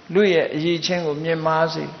လူရဲ့အရေးချင်းကိုမြင့်မား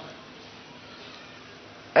စေ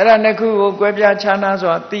အဲ့ဒါနှစ်ခုကိုကွဲပြားခြားနား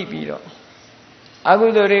စွာသိပြီးတော့အကု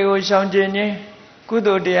သိုလ်တွေကိုရှောင်ကျဉ်ခြင်းကု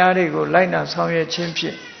သိုလ်တရားတွေကိုလိုက်နာဆောင်ရွက်ခြင်းဖြ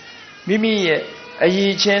င့်မိမိရဲ့အ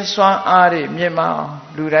ရေးချင်းစွမ်းအားတွေမြင့်မားအောင်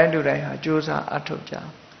လူတိုင်းဟာကြိုးစားအထောက်ကြ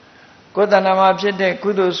ကိုယ်တဏ္ဍာမှာဖြစ်တဲ့ကု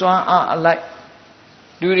သိုလ်စွမ်းအားအလိုက်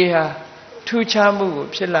လူတွေဟာထူးခြားမှုကို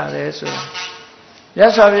ဖြစ်လာတယ်ဆိုတာမြ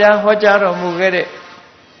တ်စွာဘုရားဟောကြားတော်မူခဲ့တဲ့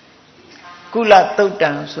ကုလသုတ်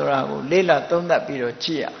တံဆိုတာကိုလေ့လာသုံးသပ်ပြီးတော့ကြ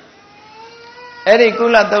ည့်ရအဲ့ဒီကု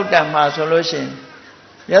လသုတ်တံမှာဆိုလို့ရှိရင်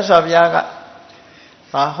မြတ်စွာဘုရားက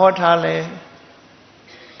ဘာဟောထားလဲ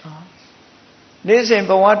နေ့စဉ်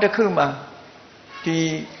ဘဝတစ်ခုမှာ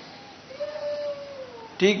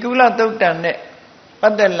ဒီကုလသုတ်တံနဲ့ပ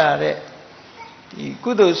တ်သက်လာတဲ့ဒီ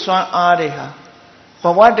ကုသိုလ်စွမ်းအားတွေဟာဘ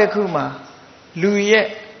ဝတစ်ခုမှာလူရဲ့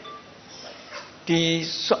ဒီ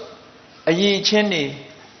အရေးချင်းတွေ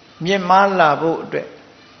မြင့်မားလာဖို့အတွက်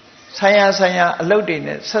ဆိုင်ရာအလုပ်တွေ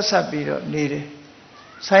နဲ့ဆက်ဆက်ပြီးတော့နေတယ်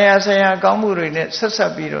ဆိုင်ရာကောင်းမှုတွေနဲ့ဆက်ဆ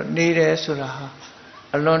က်ပြီးတော့နေတယ်ဆိုတာဟာ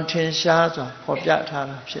အလွန်ထင်ရှားစွာဖော်ပြထား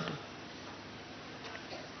တာဖြစ်တယ်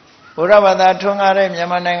ဘုရားဘာသာထွန်းကားတဲ့မြန်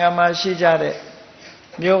မာနိုင်ငံမှာရှိကြတဲ့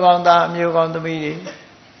မျိုးကောင်းသားမျိုးကောင်းသမီးတွေ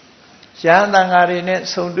ရဟန်းသံဃာတွေနဲ့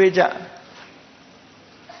ဆုံတွေ့ကြ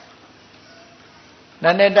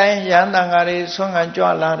နာနဲ့တိုင်းရဟန်းသံဃာတွေဆွမ်းခံကြွ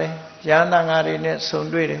လာတယ်ရဟန်းသံဃာတွေနဲ့ဆုံ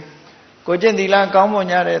တွေ့တယ်ကိုကျင့်သီလကောင်းမွန်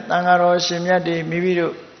ကြတဲ့သံဃာတော်ရှင်မြတ်တွေမိမိ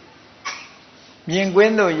တို့မြင်ကွ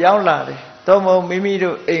င်းသို့ရောက်လာတယ်သို့မဟုတ်မိမိ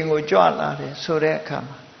တို့အိမ်ကိုကြွလာတယ်ဆိုတဲ့အခါ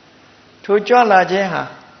မှာထိုကြွလာခြင်းဟာ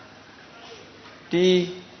ဒီ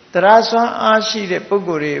တရားစွမ်းအားရှိတဲ့ပုဂ္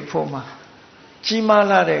ဂိုလ်တွေအဖို့မှာကြီးမား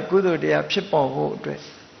လာတဲ့ကုသိုလ်တရားဖြစ်ပေါ်ဖို့အတွက်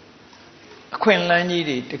အခွင့်အလမ်းကြီး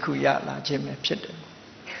တွေတခုရလာခြင်းပဲဖြစ်တယ်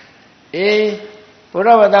ဘု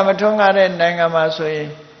ရားဘာသာမထွန်းကားတဲ့နိုင်ငံမှာဆိုရင်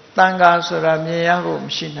တန်ခါဆိုတာမြင်ရဖို့မ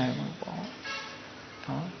ရှိနိုင်ဘူးပေါ့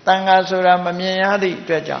နော်တန်ခါဆိုတာမမြင်ရသည့်အ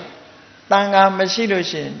တွက်ကြောင့်တန်ခါမရှိလို့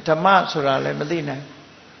ရှိရင်ဓမ္မဆိုတာလည်းမသိနိုင်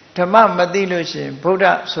ဓမ္မမသိလို့ရှိရင်ဗုဒ္ဓ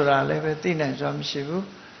ဆိုတာလည်းပဲသိနိုင်စွာမရှိဘူး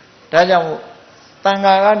ဒါကြောင့်မို့တန်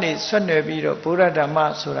ခါကနေဆွတ်နွယ်ပြီးတော့ဗုဒ္ဓဓမ္မ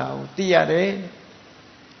ဆိုတာကိုသိရတယ်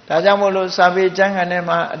ဒါကြောင့်မို့လို့စာပေကျမ်းဂန်ထဲ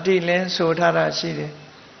မှာအတိလင်းဆိုထားတာရှိတယ်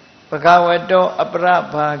ဘဂဝတောအပရ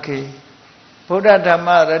ဘာခေဗုဒ္ဓဓမ္မ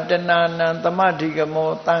ရတနာနံသမဓိကမော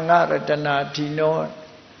သံဃရတနာဓိနော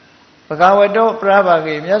ဘဂဝတောပရဘာ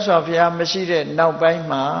ခေမြတ်စွာဘုရားမရှိတဲ့နောက်ပိုင်း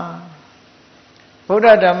မှာဗုဒ္ဓ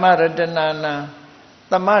ဓမ္မရတနာနံ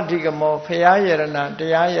သမဓိကမောဘုရားယရဏတ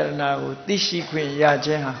ရားယရဏကိုသိရှိခွင့်ရခြ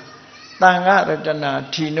င်းဟာသံဃရတနာ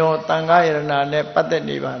ဓိနောသံဃယရဏနဲ့ပတ်သက်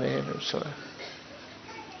နေပါတယ်လို့ဆိုတာ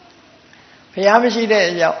ဘုရားမရှိတဲ့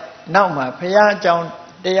အရောက်နောက်မှာဘုရားအကြောင်း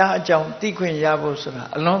တရားအကြောင်းသိခွင့်ရဖို့ဆိုတာ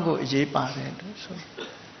အလွန်ကိုအရေးပါတယ်လို့ဆို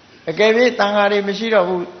အကယ်၍သံဃာတွေမရှိတော့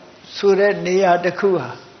ဘူးဆိုတဲ့နေရာတစ်ခုဟာ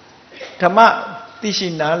ဓမ္မသိရှိ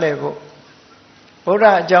နားလည်ဖို့ဗုဒ္ဓ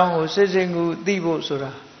အကြောင်းကိုစိတ်ကူသိဖို့ဆို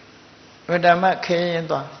တာဓမ္မခဲရင်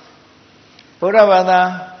သွားဗုဒ္ဓဘာသာ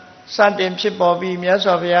စတင်ဖြစ်ပေါ်ပြီးမြတ်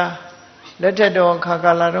စွာဘုရားလက်ထက်တော်ခါ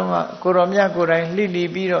ကာလတုန်းကကိုရောမြတ်ကိုယ်တိုင်လှိ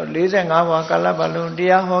ပြီးတော့45ဘွားကာလပတ်လုံးတ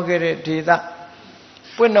ရားဟောခဲ့တဲ့ဒေသ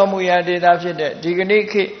ပွင့်တော်မူရာဒေသဖြစ်တဲ့ဒီကနေ့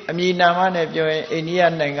ခေတ်အမည်နာမနဲ့ပြောရင်အိန္ဒိယ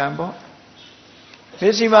နိုင်ငံပေါ့မ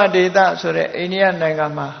စ္စည်းမဒေသဆိုတဲ့အိန္ဒိယနိုင်ငံ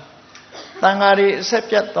မှာသံဃာတွေအဆက်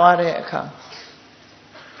ပြတ်သွားတဲ့အခါ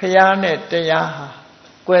ဖျားနဲ့တရားဟာ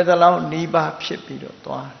ကွယ်သလောက်နီးပါးဖြစ်ပြီးတော့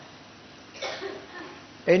သွားတယ်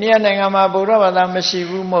အိန္ဒိယနိုင်ငံမှာဗုဒ္ဓဘာသာမရှိ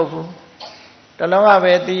ဘူးမဟုတ်ဘူးတလုံးက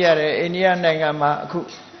ပဲသိရတယ်အိန္ဒိယနိုင်ငံမှာအခု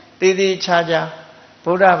တည်တည်ချာချာ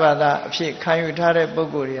ဗုဒ္ဓဘာသာအဖြစ်ခံယူထားတဲ့ပု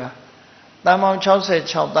ဂ္ဂိုလ်တွေဟာတန်ပေါင်း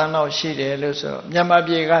66တန်းလောက်ရှိတယ်လို့ဆိုတော့မြန်မာ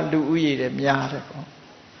ပြည်ကလူဦးရေတွေများတယ်ပေါ့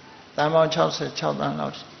တန်ပေါင်း66တန်းလော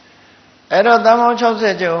က်အဲ့တော့တန်ပေါင်း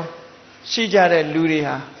60ကျော်ရှိကြတဲ့လူတွေ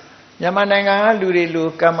ဟာမြန်မာနိုင်ငံကလူတွေလူ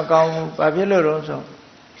ကံမကောင်းဘူးဘာဖြစ်လို့တော့ဆို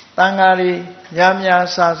တန်ဃာတွေများ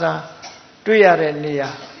ဆာတွေ့ရတဲ့နေရာ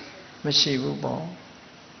မရှိဘူးပေါ့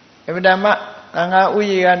အမှန်တမ်းတန်ခါဥ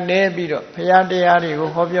ယျာဉ်ကနေပြီးတော့ဘုရားတရားတွေကို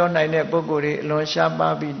ဟောပြောနိုင်တဲ့ပုဂ္ဂိုလ်တွေအလွန်ရှားပါ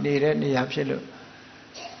ပြီးနေတဲ့နေရာဖြစ်လို့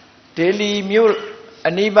ဒေလီမြို့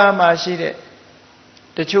အနီးပါးမှာရှိတဲ့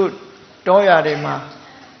တချို့တောရွာတွေမှာ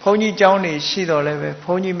ဘုန်းကြီးကျောင်းတွေရှိတော်လဲပဲ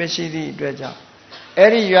ဘုန်းကြီးမရှိသည့်အတွက်ကြောင့်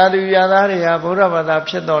အဲ့ဒီရွာသူရွာသားတွေဟာဗုဒ္ဓဘာသာ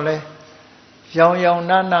ဖြစ်တော်လဲရောင်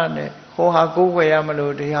နာနဲ့ဟိုဟာကိုးကွယ်ရမ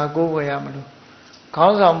လို့ဒီဟာကိုးကွယ်ရမလို့ခေါ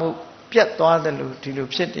င်းဆောင်မှုပြတ်သွားတယ်လို့ဒီလို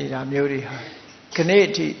ဖြစ်နေတာမျိုးတွေဟာခဏအ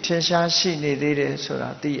ထိထင်ရှားရှိနေသေးတယ်ဆိုတာ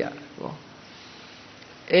သိရတယ်ပေါ့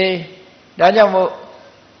ဒါကြောင့်မို့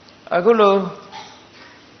အခုလို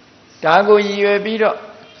ဒါကိုရည်ရွယ်ပြီးတော့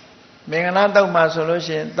မင်္ဂလာတောက်မှာဆိုလို့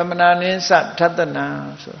ရှိရင်သမဏနိသထတနာ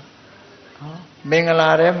ဆိုမင်္ဂလာ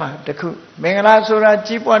ထဲမှာတခုမင်္ဂလာဆိုတာ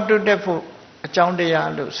ကြီးပွားတိုးတက်ဖို့အကြောင်းတ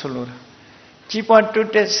ရားလို့ဆိုလိုတာကြီးပွားတိုး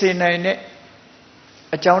တက်စေနိုင်တဲ့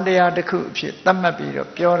အကြောင်းတရားတစ်ခုအဖြစ်သတ်မှတ်ပြီးတော့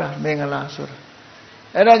ပြောတာမင်္ဂလာဆိုတာ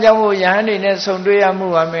အဲ့ဒါကြောင့်မို့ယဟန်တွေနဲ့ဆုံတွေ့ရမှု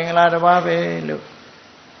ဟာမင်္ဂလာတစ်ပါးပဲလို့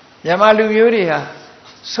မြန်မာလူမျိုးတွေဟာ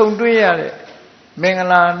ဆုံတွေ့ရတဲ့မင်္ဂ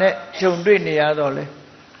လာနဲ့ဂျုံတွေ့နေရတော့လေ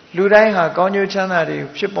လူတိုင်းဟာကောင်းကျိုးချမ်းသာတွေ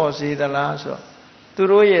ဖြစ်ပေါ်စေသလားဆိုတော့သူ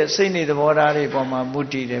တို့ရဲ့စိတ်နေသဘောထားတွေပေါ်မှာမူ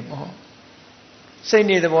တည်တယ်ပေါ့စိတ်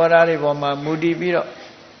နေသဘောထားတွေပေါ်မှာမူတည်ပြီးတော့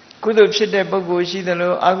ကုသိုလ်ဖြစ်တဲ့ပုဂ္ဂိုလ်ရှိသ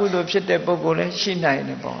လိုအကုသိုလ်ဖြစ်တဲ့ပုဂ္ဂိုလ်လည်းရှိနိုင်တ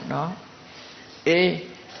ယ်ပေါ့နော်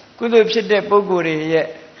ကုသိုလ်ဖြစ်တဲ့ပုဂ္ဂိုလ်တွေရဲ့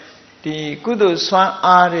ဒီကုသိုလ်စွမ်း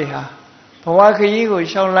အားတွေဟာဘဝခရီးကို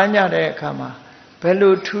ရှောင်လန်းကြတဲ့အခါမှာဘယ်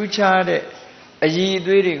လိုထူးခြားတဲ့အရည်အ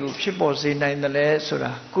သွေးတွေကိုဖြစ်ပေါ်စေနိုင်တယ်လဲဆို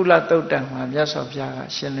တာကုလသုတ်တံမှာမြတ်စွာဘုရားက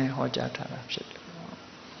ရှင်းလင်းဟောကြားထားတာဖြစ်တယ်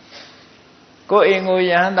ကိုယ်အိမ်ကို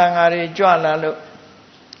ယဟန်တန်ဃာတွေကြွလာလို့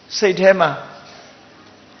စိတ်ထဲမှာ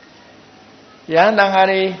ယဟန်တန်ဃာ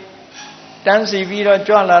တွေတန်းစီပြီးတော့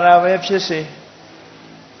ကြွလာတာပဲဖြစ်စေ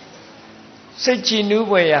စိတ်ကြည်နူး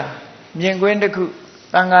ပွေရာမြင်ကွင်းတစ်ခု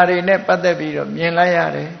တန်ဃာတွေနဲ့ပတ်သက်ပြီးတော့မြင်လိုက်ရ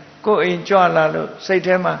တယ်ကိုယ်အိမ်ကြွလာလို့စိတ်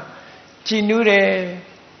ထဲမှာကြည်နူးတယ်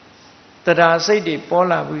တရားစိတ်တွေပေါ်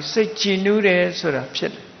လာပြီးစိတ်ကြည်နူးတယ်ဆိုတာဖြ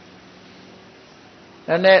စ်တယ်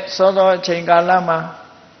နဲ့စောစောအချိန်ကာလမှာ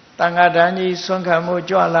တန်ခါတန်းကြီးဆွမ်းခံမှု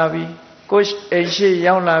ကြွလာပြီးကိုယ်အိမ်ရှိ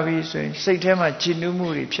ရောက်လာပြီးဆိုရင်စိတ်ထဲမှာကြည်နူးမှု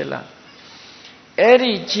တွေဖြစ်လာအဲ့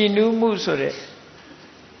ဒီကြည်နူးမှုဆိုတဲ့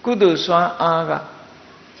ကုသိုလ်စွမ်းအားက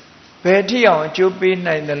ဘယ်ထိအောင်အကျိုးပေး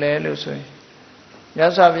နိုင်တယ်လဲလို့ဆိုရင်မြ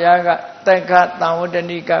တ်စွာဘုရားကတက္ကသံဝတ္တ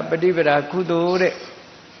နိကပฏิပဒါကုသိုလ်တဲ့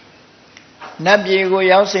နတ်ပြည်ကို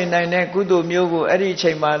ရောက်စေနိုင်တဲ့ကုသိုလ်မျိုးကိုအဲ့ဒီအ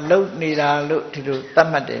ချိန်မှာလုပ်နေတာလို့ဒီလိုသတ်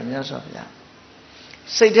မှတ်တယ်မြတ်စွာဘုရား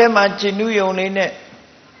စိတ်ထဲမှာကြည်နူးယုံလေးနဲ့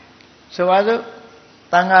ဆိုပါစို့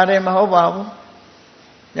တန်ခါတယ်မဟုတ်ပါဘူး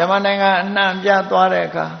မြန်မာနိုင်ငံအနှံ့ပြသွားတဲ့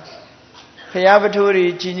အခါဘုရားပထုတွေ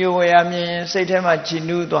ကြည်ညိုဝေရမြင်ရင်စိတ်ထဲမှာကြည်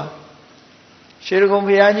နူးသွားရွှေဒဂုံ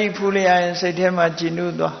ဘုရားကြီးဖူးလိုက်ရင်စိတ်ထဲမှာကြည်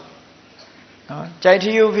နူးသွားနော်ကြိုက်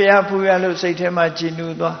ထီးယုဘုရားဖူးရလို့စိတ်ထဲမှာကြည်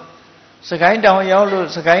နူးသွားစကိုင်းတောင်ရောက်လို့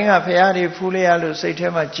စကိုင်းကဘုရားတွေဖူးလိုက်ရလို့စိတ်ထဲ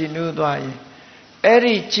မှာကြည်နူးသွားရင်အဲ့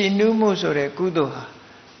ဒီကြည်နူးမှုဆိုတဲ့ကုသိုလ်ဟာ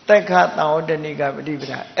တက္ကသံဝတ္တနိကပฏิပ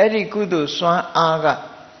ဒါအဲ့ဒီကုသိုလ်စွမ်းအားက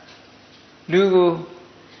လူကို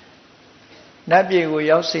နတ်ပြည်ကို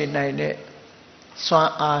ရောက်စေနိုင်တဲ့စွ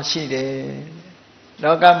မ်းအားရှိတယ်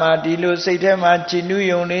လောကမှာဒီလိုစိတ်ထဲမှာကြည်နူး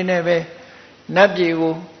ယုံလေးနဲ့ပဲနတ်ပြည်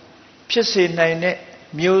ကိုဖြစ်စေနိုင်တဲ့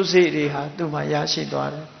မျိုးစေ့တွေဟာသူ့မှာရရှိ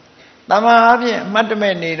သွားတယ်တမန်အားဖြင့်အမှတ်တ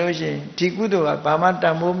မဲ့နေလို့ရှိရင်ဒီကုသိုလ်ကဘာမှတ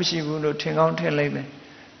န်ဖိုးမရှိဘူးလို့ထင်ကောင်းထင်လိမ့်မယ်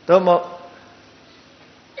သို့မဟုတ်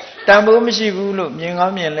တန်ဖိုးမရှိဘူးလို့မြင်ကော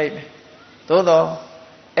င်းမြင်လိမ့်မယ်သို့တော့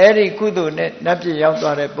အဲ့ဒီကုသိုလ်နဲ့နတ်ပြည်ရောက်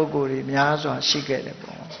သွားတဲ့ပုဂ္ဂိုလ်တွေများစွာရှိခဲ့တယ်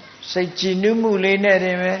ပေါ့စိတ်ကြည်နူးမှုလေးနဲ့တ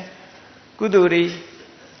င်ပဲကုသိုလ်တွေ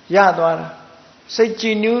ရသွားတာစိတ်ကြ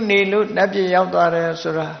ည်နူးနေလို့နတ်ပြည်ရောက်သွားတယ်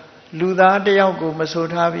ဆိုတာလူသားတယောက်ကိုမဆို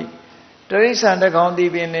ထားပြီတိရစ္ဆာန်တစ်ကောင်ဒီ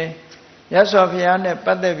ပင်လေမြတ်စွာဘုရားနဲ့ပ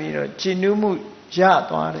တ်သက်ပြီးတော့ကြည်နူးမှုရ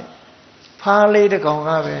သွားတယ်ဖားလေးတစ်ကောင်က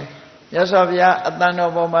ပဲမြတ်စွာဘုရားအတန်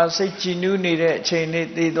တော်ပေါ်မှာစိတ်ကြည်နူးနေတဲ့အချိန်လေး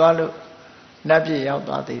တည်သွားလို့နတ်ပြည်ရောက်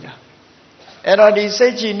သွားသေးတာအဲ့တော့ဒီစိ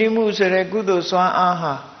တ်ကြည်နူးမှုဆိုတဲ့ကုသိုလ်စွမ်းအား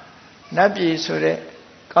ဟာနတ်ပြည်ဆိုတဲ့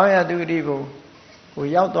ကောင်းရာသူတိဘုံကို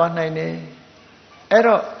ရောက်သွားနိုင်တယ်အဲ့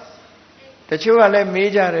တော့တချို့ကလည်း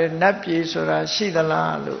မေးကြတယ်နတ်ပြည်ဆိုတာရှိသ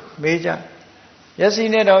လားလို့မေးကြမျက်စိ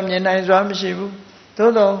နဲ့တော့မြင်နိုင်စွာမရှိဘူး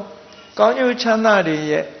သို့တော့ကောင်းကျိုးချမ်းသာတွေ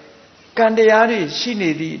ရဲ့ကံတရားတွေရှိနေ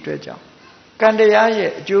သည့်အတွက်ကြောင့်ကံတရားရဲ့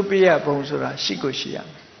အကျိုးပေးရပုံဆိုတာရှိကိုရှိရ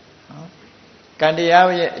မယ်နော်ကံတရား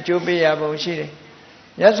ရဲ့အကျိုးပေးရပုံရှိတယ်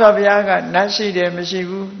မြတ်စွာဘုရားကနတ်ရှိတယ်မရှိ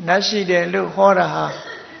ဘူးနတ်ရှိတယ်လို့ဟောတာဟာ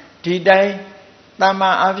ဒီတိုင်းတမ္မာ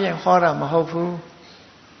အပြင်ဟောတာမဟုတ်ဘူး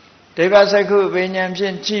ဒိဗ္ဗစက္ခုပညာဖြ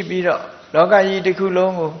င့်ကြည့်ပြီးတော့လောကကြီးတစ်ခု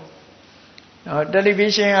လုံးကိုတယ်လီဗီ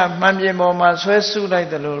ရှင်းကမှန်ပြင်ပေါ်မှာဆွဲဆုလိုက်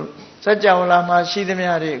တယ်လို့စัจ java လာမှာရှိသ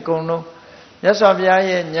မျှတွေအကုန်လုံးမြတ်စွာဘုရား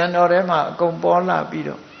ရဲ့ဉာဏ်တော်ထဲမှာအကုန်ပေါ်လာပြီး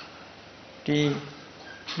တော့ဒီ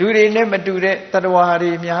လူတွေနဲ့မတူတဲ့တ attva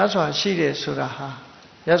တွေများစွာရှိတယ်ဆိုတာဟာ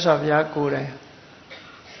မြတ်စွာဘုရားကိုယ်တိုင်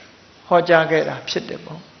ဟောကြားခဲ့တာဖြစ်တယ်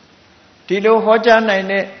ပေါ့ဒီလိုဟောကြားနိုင်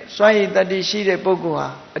တဲ့စွမ်းရည်တတ္တိရှိတဲ့ပုဂ္ဂိုလ်ဟာ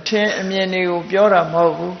အထင်အမြင်တွေကိုပြောတာမဟု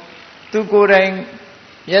တ်ဘူးသူကိုယ်တိုင်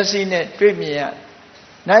မျက်စိနဲ့တွေ့မြင်ရ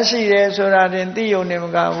နတ်ရှိတယ်ဆိုတာတင်သိယုံနေမ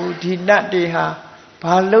ကဘူးဒီနတ်တွေဟာ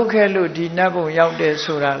ဘာလုပ်ခဲ့လို့ဒီနတ်ဘုံရောက်တယ်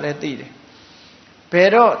ဆိုတာလည်းသိတယ်ဘယ်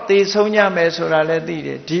တော့သိဆုံးကြမယ်ဆိုတာလည်းသိတ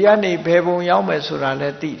ယ်ဒီကနေဘယ်ဘုံရောက်မယ်ဆိုတာလ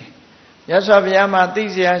ည်းသိတယ်မြတ်စွာဘုရားမှာသိ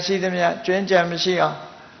เสียရှိသမျှကျွမ်းကြံမရှိအောင်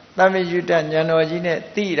သဗ္ဗညုတဉာဏ်တော်ကြီးနဲ့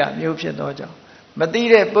သိတာမျိုးဖြစ်သောကြောင့်မသိ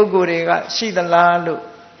တဲ့ပုဂ္ဂိုလ်တွေကရှိသလားလို့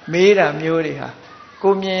မေးတာမျိုးတွေဟာ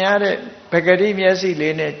ကိုမြင်ရတဲ့ပဂတိမျက်စိ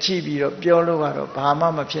လေးနဲ့ကြည့်ပြီးတော့ပြောလို့ကတော့ဘာမှ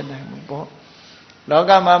မဖြစ်နိုင်ဘူးပေါ့လော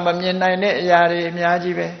ကမှာမမြင်နိုင်တဲ့အရာတွေအများ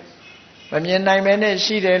ကြီးပဲမမြင်နိုင်ပဲနဲ့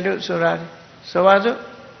ရှိတယ်လို့ဆိုတာဆိုပါစို့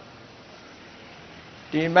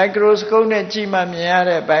ဒီ microscope နဲ့ကြည့်မှမြင်ရ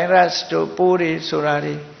တဲ့ virus တို့ပိုးတွေဆိုတာ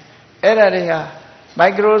တွေအဲ့ဒါတွေဟာ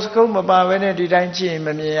microscope မပါဘဲနဲ့ဒီတိုင်းကြည့်ရင်မ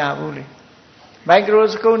မြင်ရဘူးလေ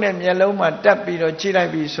microscope နဲ့မျက်လုံးမှာတက်ပြီးတော့ကြည့်လို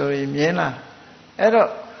က်ပြီဆိုရင်မြင်လာအဲ့တော့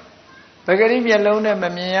ပဂတိမျက်လုံးနဲ့မ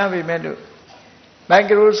မြင်ရပေမဲ့လို့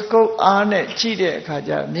microscope အားနဲ့ကြည့်တဲ့အခါ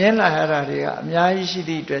ကျမြင်လာရတာတွေကအများကြီးရှိ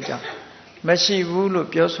သည့်အတွက်ကြောင့်မရှိဘူးလို့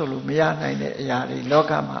ပြောဆိုလို့မရနိုင်တဲ့အရာတွေလော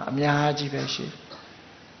ကမှာအများကြီးပဲရှိ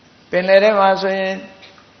ပင်လယ်ထဲမှာဆိုရင်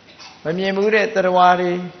မမြင်ဘူးတဲ့တရား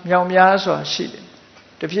တွေမြောင်များစွာရှိတယ်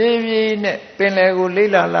တဖြည်းဖြည်းနဲ့ပင်လယ်ကိုလေ့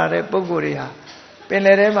လာလာတဲ့ပုဂ္ဂိုလ်တွေဟာပင်လ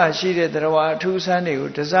ယ်ထဲမှာရှိတဲ့တရားအထူးဆန်းတွေကို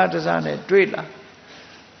တစတစနဲ့တွေ့လာ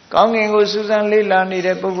ကောင်းကင်ကိုစူးစမ်းလေ့လာနေ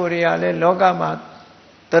တဲ့ပုဂ္ဂိုလ်တွေကလည်းလောကမှာ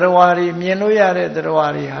တရားတွေမြင်လို့ရတဲ့တ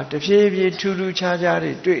ရားတွေဟာတဖြည်းဖြည်းထူးထူးခြားခြား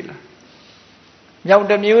တွေတွေ့လာမြောက်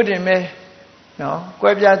တစ်မျိုးတင်ပဲနော်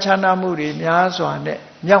ကွဲပြားခြားနားမှုတွေများစွာနဲ့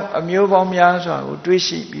မြောက်အမျိုးပေါင်းများစွာကိုတွေး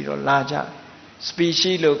ရှိပြီးတော့လာကြ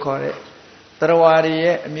species လို့ခေါ်တဲ့တရားတွေ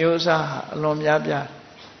ရဲ့အမျိုးအစားဟာအလွန်များပြား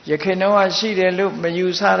ယခင်တော့ရှိတယ်လို့မယူ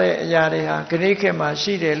ဆတဲ့အရာတွေဟာခဏခေတ်မှာ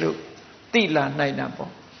ရှိတယ်လို့သိလာနိုင်တာ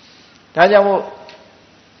ပေါ့ဒါကြောင့်မို့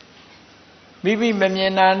မိမိမမြ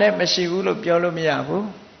င်တာနဲ့မရှိဘူးလို့ပြောလို့မရဘူး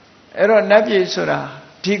အဲ့တော့နတ်ပြည်ဆိုတာ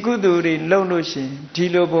ဒီကုသိုလ်တွေလုပ်လို့ရှိရင်ဒီ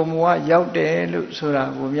လိုဘုံဘဝရောက်တယ်လို့ဆိုတာ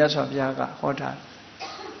ကိုမြတ်စွာဘုရားကဟောထား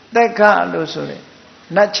သက်ခလို့ဆိုတဲ့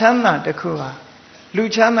နတ်ချမ်းသာတစ်ခုဟာလူ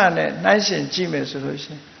ချမ်းသာနဲ့နှိုင်းယှဉ်ကြည့်မယ်ဆိုလို့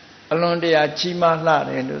ရှိရင်အလွန်တရာကြီးမားလှ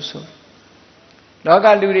တယ်လို့ဆိုလောက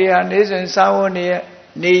လူတွေဟာနေစဉ်စားဝတ်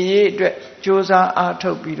နေရေးအတွက်ကြိုးစားအား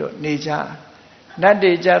ထုတ်ပြီးတော့နေကြနတ်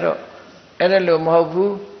တွေကြတော့အဲ့ဒါလို့မဟုတ်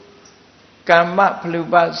ဘူးကမ္မဖလူ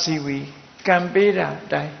ပဇီဝီကံပေးတာအ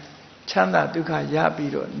တိုင်းချမ်းသာဒုက္ခရ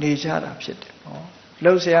ပြီးတော့နေကြတာဖြစ်တယ်ဟော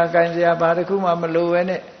လှုပ်ရှားကိုင်းရှားဘာတစ်ခုမှမလိုပဲ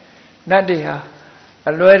နဲ့နတ်တွေဟာ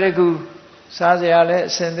အလွယ်တကူစားစရာလဲ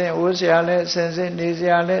အစဉ်စဉ်ဝတ်စရာလဲအစဉ်စဉ်နေစ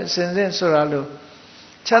ရာလဲအစဉ်စဉ်ဆိုတာလို့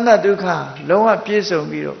ချမ်းသာဒုက္ခလုံးဝပြည့်စုံ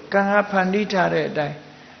ပြီးတော့ကံဟာဖန်တီးထားတဲ့အတိုင်း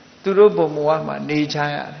သူတို့ဘုံဘဝမှာနေကြ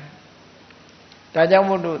ရတယ်ဒါကြောင့်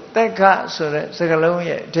မို့လို့သက်ခဆိုတဲ့စကားလုံး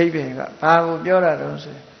ရဲ့အဓိပ္ပာယ်ကဘာကိုပြောတာတုံး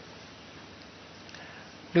ဆိုရင်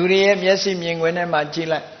လူတွေရဲ့မျက်စိမြင်ကွင်းထဲမှာကြည့်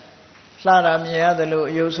လိုက်လှတာမြင်ရတယ်လို့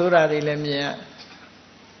အယုတ်ဆိုးတာတွေလည်းမြင်ရ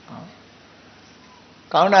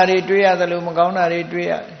ကောင်းတာတွေတွေ့ရတယ်လို့မကောင်းတာတွေတွေ့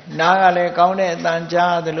ရတယ်နားကလည်းကောင်းတဲ့အတန်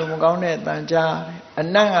ကြားရတယ်လို့မကောင်းတဲ့အတန်ကြားရတယ်အ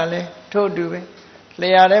နံ့ကလည်းထို့တူပဲ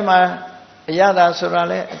လျှာထဲမှာအရသာဆိုတာ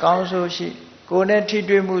လည်းအကောင်းဆုံးရှိကိုယ်နဲ့ထိ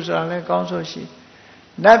တွေ့မှုဆိုတာလည်းအကောင်းဆုံးရှိ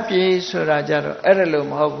နတ်ပြည်ဆိုတာကြတော့အဲ့ဒါလို့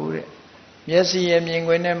မဟုတ်ဘူးတဲ့မျက်စိရဲ့မြင်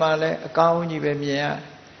ကွင်းထဲမှာလည်းအကောင်းကြီးပဲမြင်ရတယ်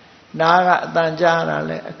နားကအတန်ကြားတာ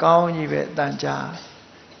လည်းအကောင်းကြီးပဲအတန်ကြား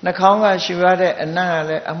နှာခေါင်းကရှူရတဲ့အနံ့က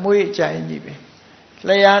လည်းအမွှေးအကြိုင်ကြီးပဲ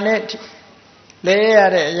လျှာနဲ့လဲရ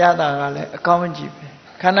တဲ့အရသာကလည်းအကောင်းကြီးပဲ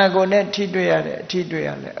ခန္ဓာကိုယ်နဲ့ထိတွေ့ရတဲ့အထိတွေ့ရ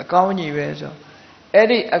လည်းအကောင်းကြီးပဲဆိုအဲ့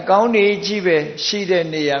ဒီအကောင်းကြီးပဲရှိတဲ့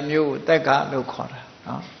နေရာမျိုးကိုတက်ကလို့ခေါ်တာ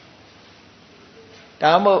နော်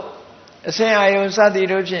ဒါမို့အစဉ်အာယုံစသည်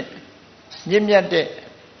တို့ဖြင့်မြင့်မြတ်တဲ့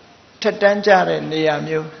ထက်တန်းကြတဲ့နေရာ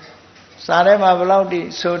မျိုးစာထဲမှာဘယ်လောက်ထိ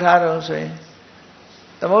ဆိုထားတော့ဆိုရင်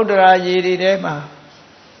သမုဒ္ဒရာရေတွေထဲမှာ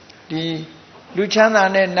ဒီလူချမ်းသာ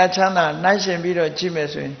နဲ့နတ်ချမ်းသာနှိုင်းယှဉ်ပြီးတော့ကြည့်မယ်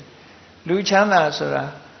ဆိုရင်လူချမ်းသာဆိုတာ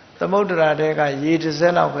သမုဒ္ဒရာထဲကရေတစ်စ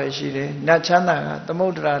က်လောက်ပဲရှိတယ်နတ်ချမ်းသာကသမု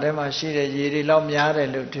ဒ္ဒရာထဲမှာရှိတဲ့ရေတွေလောက်များတယ်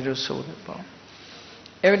လို့ဒီလိုဆိုတယ်ပေါ့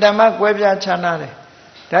အဗ္ဗဓမ္မကွဲပြားခြားနားတယ်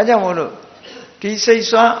ဒါကြောင့်မို့လို့ဒီစိတ်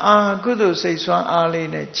ဆွမ်းအားကုသိုလ်စိတ်ဆွမ်းအားလေး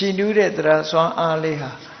နဲ့ကြည်နူးတဲ့တရားဆွမ်းအားလေး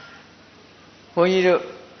ဟာဘုန်းကြီးတို့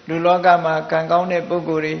လူလောကမှာကံကောင်းတဲ့ပုဂ္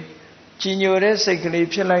ဂိုလ်တွေကြည်ညိုတဲ့စိတ်ကလေး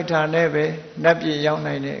ဖြစ်လိုက်တာနဲ့ပဲနတ်ပြည်ရောက်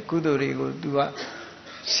နိုင်တဲ့ကုသိုလ်တွေကိုသူက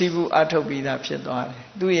စီးပူးအထုတ်ပြီးသားဖြစ်သွားတယ်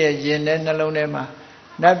သူ့ရဲ့ရင်ထဲနှလုံးထဲမှာ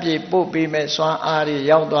နတ်ပြည်ပို့ပြီးမဲ့စွမ်းအားတွေ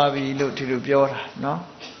ရောက်သွားပြီလို့ဒီလိုပြောတာနော်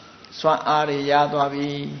စွမ်းအားတွေရသွားပြီ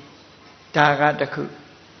ဒါကတခု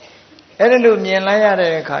အဲ့ဒါလို့မြင်လိုက်ရ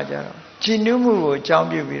တဲ့အခါကျတော့ကြည်နူးမှုကိုအကြောင်း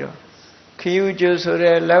ပြုပြီးတော့ခီးဥကျိုးဆို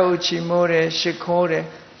တဲ့လက်ဥချီမိုးတယ်ရှ िख ိုးတယ်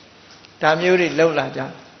ဒါမျိုးတွေလှုပ်လာကြ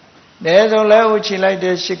တယ်။ဒါဆိုလက်ဥချီလိုက်တ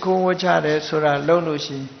ယ်ရှ िख ိုးဝချတယ်ဆိုတာလှုပ်လို့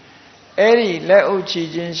ရှိရင်အဲ့ဒီလက်ဥချီ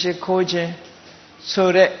ခြင်းရှ िख ိုးခြင်းဆို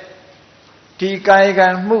တဲ့ဒီကာယကံ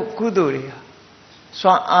မှုကုသိုလ်တွေဟာစွ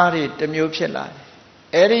မ်းအားတွေတစ်မျိုးဖြစ်လာတယ်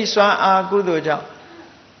။အဲ့ဒီစွမ်းအားကုသိုလ်ကြောင့်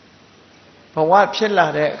ဘဝဖြစ်လာ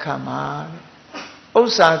တဲ့အခါမှာဥ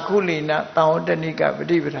စ္စာကုလိနတံဝတ္တနိကပ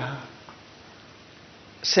ฏิပဒါ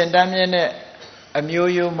စင်တမ်းမြင့်တဲ့အ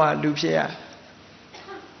မျိုးရိုးမှလူဖြစ်ရ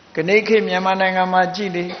ခဏိခေတ်မြန်မာနိုင်ငံမှာကြည်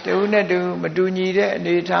လေတဦးနဲ့တူမတူညီတဲ့အ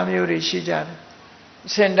နေအထားမျိုးတွေရှိကြတယ်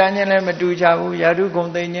စင်တမ်းချင်းလည်းမတူကြဘူးယာတုဂုံ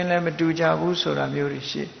သိမ်းချင်းလည်းမတူကြဘူးဆိုတာမျိုးတွေ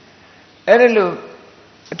ရှိအဲ့ဒါလို့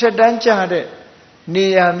အထက်တန်းကြတဲ့နေ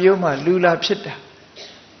ရာမျိုးမှာလူလာဖြစ်တာ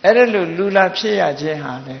အဲ့ဒါလို့လူလာဖြစ်ရခြင်း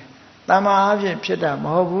ဟာလေတမ္မာအဖြစ်ဖြစ်တာမ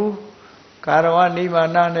ဟုတ်ဘူးကာရဝနိဗ္ဗာန်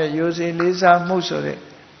နဲ့ရိုသေလေးစားမှုဆိုတဲ့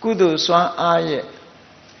ကုသိုလ်စွမ်းအားရဲ့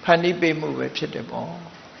ဖန်တီးပေးမှုပဲဖြစ်တယ်ပေါ့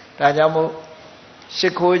ဒါကြောင့်မို့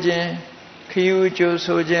ရှ िख ိုးခြင်းခီးဥကျိုး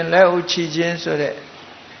ဆိုခြင်းလက်ဥချီခြင်းဆိုတဲ့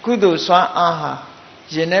ကုသိုလ်စွမ်းအားဟာ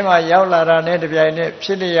ရင်ထဲမှာရောက်လာတာနဲ့တပြိုင်နက်ဖြ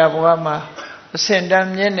စ်လျက်ဘဝမှာအစင်တမ်း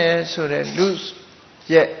မြင့်နေဆိုတဲ့လူ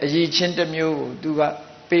ရဲ့အရည်ချင်းတစ်မျိုးကိုသူက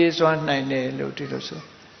ပေးစွမ်းနိုင်တယ်လို့ဒီလိုဆို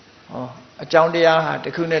ဟောအကြောင်းတရားဟာတ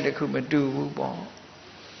စ်ခုနဲ့တစ်ခုမတူဘူးပေါ့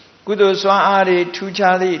ကုသိုလ်စွမ်းအားတွေထူး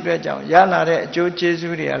ခြားသည့်အတွက်ကြောင့်ရလာတဲ့အကျိုးကျေး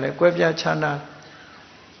ဇူးတွေကလည်းကွဲပြားခြားနား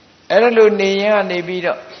အဲ့ဒါလို့နေရင်ကနေပြီး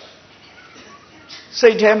တော့စိ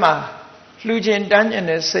တ်ထဲမှာလှူခြင်းတန်းကျင်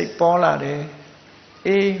တဲ့စိတ်ပေါ်လာတယ်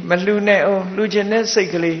အေးမလှူနဲ့အောင်လှူခြင်းတဲ့စိတ်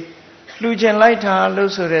ကလေးလှူခြင်းလိုက်တာ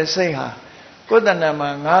လို့ဆိုတဲ့စိတ်ဟာကိုယ်တဏ္ဍာမှာ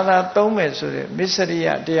ငါသာသုံးမယ်ဆိုတဲ့မစ္စရိယ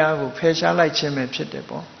တရားကိုဖယ်ရှားလိုက်ခြင်းပဲဖြစ်တယ်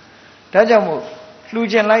ပေါ့ဒါကြောင့်မို့လှူ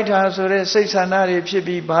ခြင်းလိုက်တာဆိုတဲ့စိတ်ဆန္ဒတွေဖြစ်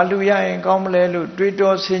ပြီးဘာလှူရရင်ကောင်းမလဲလို့တွေး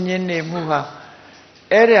တောဆင်ခြင်နေမှုဟာ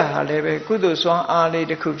အဲ့ဒါဟာလည်းပဲကုသိုလ်စွမ်းအားလေး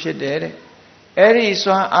တစ်ခုဖြစ်တယ်တဲ့အဲ့ဒီ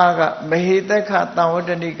စွမ်းအားကမဟိတက္ခတံဝတ္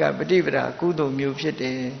တနိကပฏิပဒါကုသိုလ်မျိုးဖြစ်တ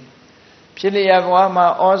ယ်ဖြစ်လျက်ဘဝမှာ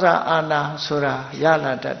ဩဇာအာဏာဆိုတာရ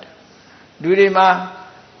လာတတ်တယ် Durima,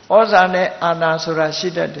 Ozane, Anna Sura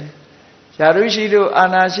Shitade, Yarushido,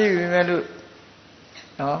 Anna Shivimelu,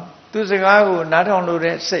 no, Tuzagago, not on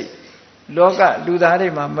Lure, say, Loga,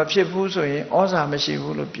 Dudarima, Mapipuso, Oza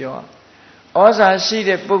Mashivulu Pure, Oza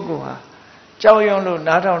Shide Pugua, Chow Yonlu,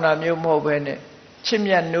 not on a new mobile,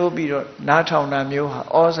 Chimia no biro, not on a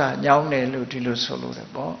muha, Oza, Yaune Lutilu Solo the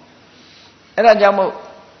ball. And a jamo,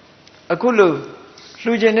 a Kulu,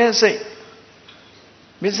 Lujene say,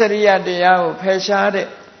 Miseria Diao, Peshade,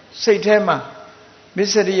 Satema,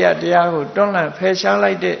 Miseria Diao, Donna, Pesha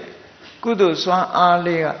like that, Kudu Swan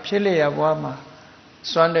Alia, Pilia Wama,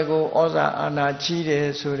 Swandego, Oza, Anna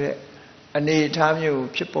Chide, Sure, and the time you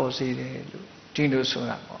people see the Tino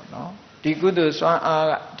Suna, no? The Kudu Swan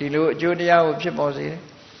Ala, Tilo, Judia, people see.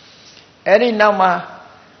 Any Nama,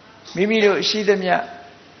 Mimiro, Shidemia,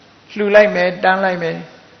 flew like me, down like me,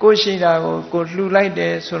 go Shida, go flew like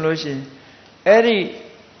the solution. Eddie.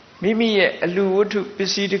 Mimi ye alu to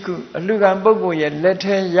Pisitiku, a Lugan Bogo ye let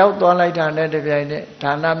her yaut like Dana de Viane,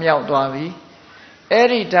 Tanam Yautwavi.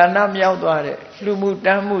 Eri Tanam Yautware, Flumu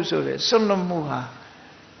Damu Sole, Solomuha.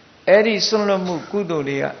 Eri Solomu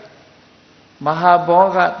Kudolia.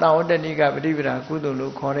 Mahaboga, Taudaniga, Vivra,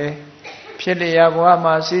 Kudulu Kore. Pilia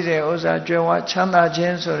Wama, Sire, Oza, Joa, Chanda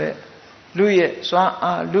Jensore, Luye,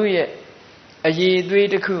 Swan, Luye, a ye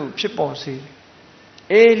dweeku, Chiposi.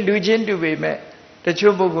 Lugin to be met. The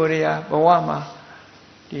Chubogoria, Bawama,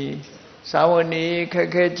 the Sawani,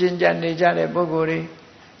 Kaka Jinja Nijare Bogori,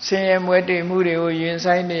 Sam Weti Muri,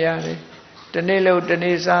 inside the Yare, the Nilo, the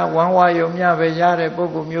Nisa, Wanwa Yomya, Yare,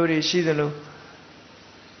 Bogo Muri, Shidalo.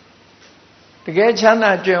 The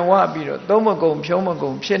Gachana Janwabiro, Domagom,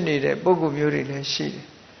 Shomagom, Shendi, Bogo Muri, Shid.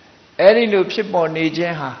 Eri Lu Pipo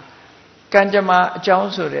Nijenha, Kanjama,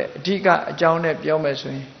 Jaunsure, Diga, Jaunet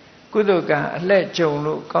Yomeswing. Kuduka, let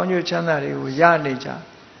Jolu, Conju Chanari, Yanija.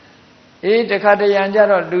 The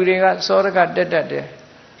Katayanja, Luringa, Soraka, Dede.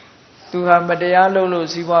 To have Matealo,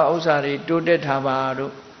 Siwa Osari, do det Havado,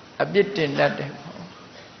 a bit in that.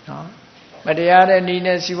 Mateara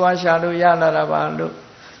Nina Siwa Shalu Yana Ravalo,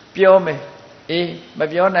 Piome,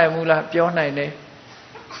 Mabiona Mula, Piona.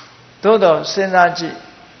 Todo, Senaji,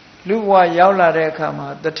 Luwa Yaula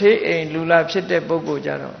Rekama, the tea in Lula Chete Bogo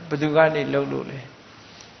Jaro, Badugani Lolule.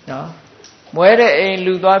 No, Muere in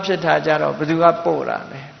Ludapseta Jaro, Badua Pora.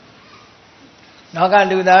 Naga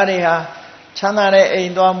Ludariha, Chanare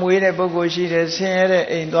in Domuire Bogoshi, Sere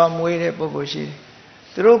in Domuire Bogoshi.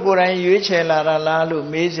 Through Goran Yuche La Lalu,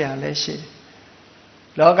 Mezia Leshi.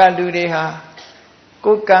 Loga Ludiha,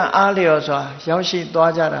 Kuka Aliosa, Yoshi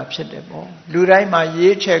Dwajara Psitebo. Lurai ma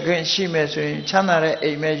ye check and she measuring Chanare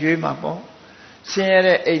a measurable.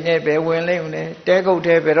 Sere a nebe when lane, Dego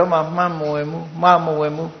de Veroma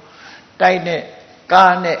Mamuemu, Dine,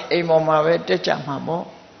 Gane, a momave, Dechamamo.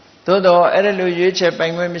 Todo Erelu Yuche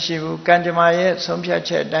Penguin Mishivu, Kanjamaye, Somcha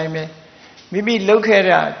Che Dime. Maybe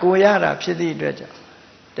Lokera, Goyara, Pidi Dredger.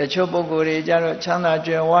 The Chobogori, Jaro, Chana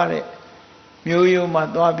Jaware, Muyu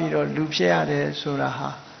Madwabiro, Lupiare,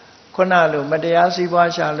 Suraha. Konalu, Madeasi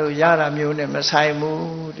Washalu, Yara Mune,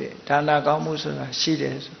 Masaimu, Tana Gamusura,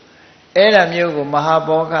 Shides. Era Myogo,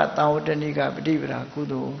 Mahaboga, Tautaniga, Divra,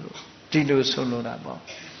 Kudu, Dilu Solurabo.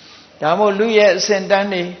 Damo Luye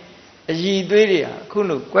Sendani, a ye duria,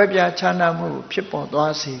 Kulu, Quebia Chanamu, Pipo,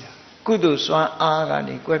 Dwasi, Kudu Swan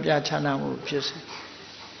Agani, Quebia Chanamu, Pisi.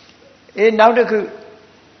 In Nautaku,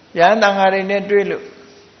 Yandangari Nedrilu,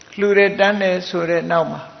 Clure Dane Sure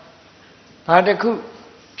Nama. Padaku,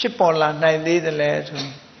 Chipola, Nine the last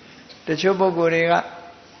one. The Chobogoriga,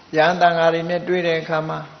 Yandangari Nedride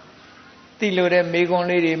Kama. Tilure Megon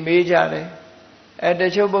Lady Majare, at the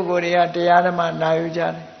Chobogoria, Diadama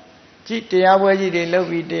Nayujare, Tiawaji de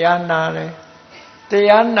Lovi Dianare,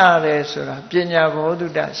 Dianare Sura, Pinya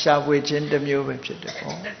Voduda, Shawich in the Muve.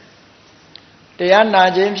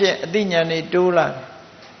 Diana James Dinani Dola,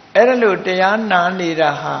 Erelu Diana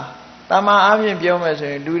Nidaha, Tama Avian Biomas,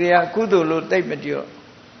 Luria Kudulu, Tapedio,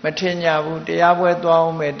 Matenia, Diawe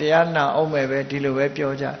Dwaume, Diana Omebe, Diluwe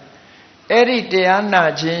Pioja, Eri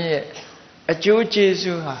Diana Jin. A Jew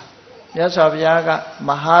Jesuha, Yasaviaga,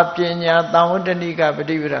 Mahapinya, Taundanika,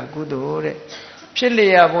 Bedivra, Gudore,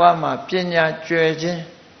 Pilia Wama, Pinya, Jurgen,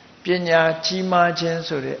 Pinya, Chima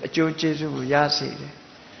Jensore, a Jew Jesu Yasi.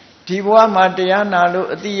 Tiwama Diana,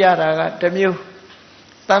 Diaraga, Temu,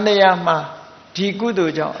 Tandayama, Tigudo,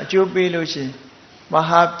 a Jew Belushi,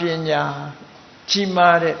 Mahapinya,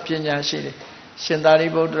 Chima, Pinya Shiri, Shendari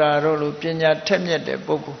Bodra, Rolu, Pinya, Temia de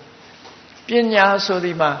Bogo, Pinya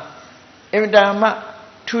Sodima. Emdama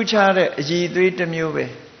Tuchare, ye 3 Mube.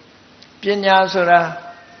 Pinya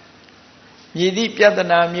Sora Midi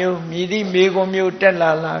Piatana Mew, Midi Mego Mew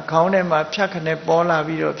Telala, Kaunema Piakane Bola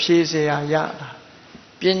Vido Pshea Yada.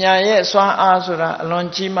 Pinya Swan Asura,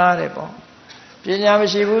 Alonchi Marebo. Pinya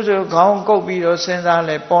Shibuzo, Kongo Vido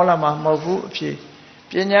Sendale, Polama, Mogu, Pshi.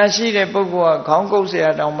 Pinya Shi de Bogua, Kongo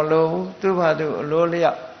Sea Domalo, Tubadu,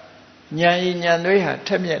 Lolia, Nyai Nyanduha,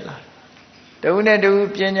 Temiela. The Unedu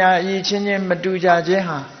Pinya Yichin Matuja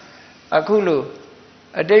Jeha, Akulu.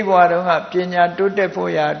 A day water up, Pinya, do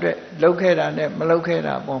depoya, locata,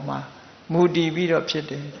 malocata, bomba, moody beat of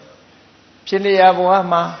Chite. Chilia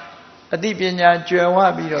Boama, a deep Pinya,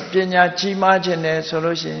 Juawa beat of Pinya, Chi margin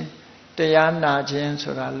solution, Diana Jen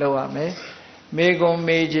Sura Loa me, Mego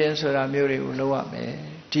Majin Sura Muri Loa me,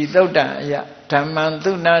 Titoda, ya,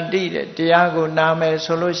 Tamantuna did, Diago Name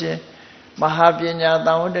solution, Mahapinya,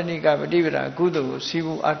 Dawodanica, Divida, Gudu,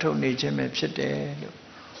 Sibu Ato Nature Chite.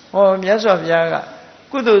 Oh, yes of Yaga.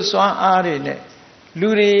 Kudu Swan Arine,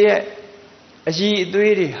 Luri Aji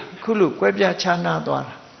Duiri, Kulu, Quebia Chana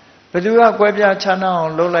Dwana. Bedua Quebia Chana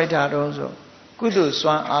on low light also. Kudu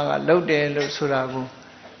Swan Aga, low de Surabu.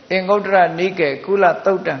 Engodra Nike, Kula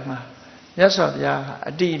Totama, Yasov Yaga,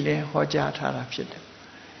 Adile, Hoja Tarapshit.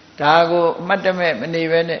 Dago, Matame,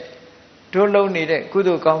 Manivene, Tolo Nide,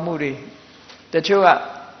 Kudu Kamuri. The Chua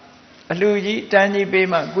Luigi, Tani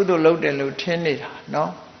Bema, Kudu low de Lieutenant,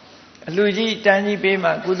 no? Luigi Tani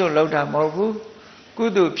Bema, Kudu Loda Mogu,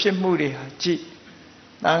 Kudu Pimuri, G.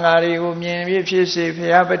 Nangari, Mien Vipsi,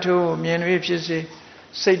 Piabato, Mien Vipsi,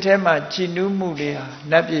 Satema, Chinu Mulia,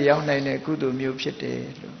 Napi Yonane, Kudu Mupite,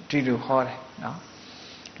 Tidu Hore.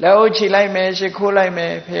 Lao Chilime,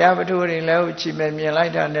 Shekolime, Piabato, Lao Chime,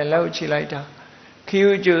 Mielaita, and Lao Chilaita,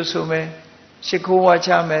 Kyuju Sume, Shikowa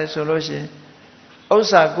Chame, Solution,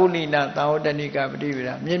 Osa Gulina, Taodanica,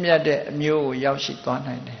 Divida, Mimia de Mu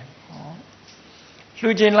Yaushitwana.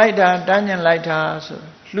 Lujin Laita, Daniel Laita,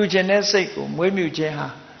 Lujin Seco, Wemu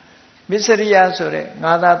Jeha, Miseria Sore,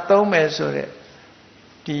 Nada Tome Sore,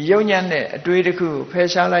 the Yoniane, Duidiku,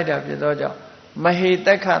 Pesha Laita, Pidoja, Mahi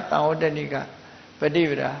Teka, Taodanica,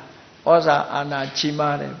 Padivra, Oza Anna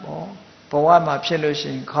Chimare, Poama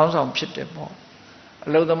Pelushin, Council Pitable.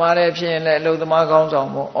 Lodamare Pian, Lodama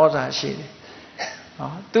Council, Oza Shiri.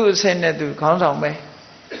 Do send it to Council May,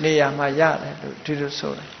 near my yard to the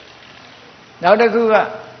soul. Now the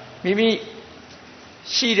Guga, maybe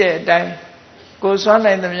she did die. Go Swan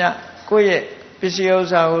and the Mia, Goye,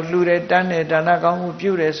 Piciosa, Lude, Dane, Danagam,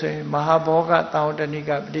 Pures, Mahaboga,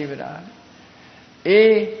 Tautanica, Divida.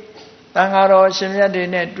 Tangaro, Shemia de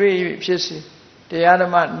Net, 3 Pisi, the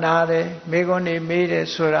Adamat Nade, Megoni made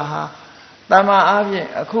Suraha, Dama Avi,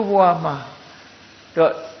 Akubuama,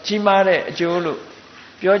 Chimare, Julu,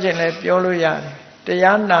 Piojane, Pioluyan, the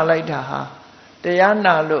Yana Laita. The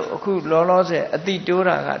Yana look, Lolose, a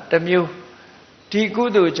Didura, the Mew,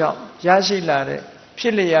 Tikudu Jump, Yashi Lade,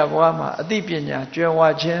 Pilia Wama, a Dipina,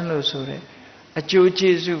 Joa Jen Lusure, a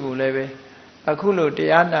Juchi Zugu Leve, a Kulu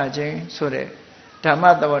Diana Jane Sure,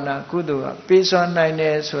 Tamadavana Kudu, Pison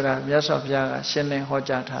Nine Sura, Yasov Yaga, Shene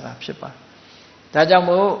Hoja Tara Pipa.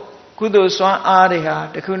 Tajamu, Kudu Swan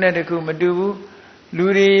Ariha, the Kune de Kumadu,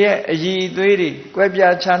 Luri, a Yi Duiri,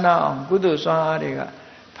 Quebia Chana, Kudu Swan Ariha.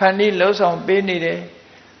 Pani lows on Benny,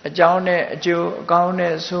 a Jowney, a Jew,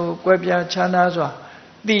 Gowne, so Quebia Chanazwa,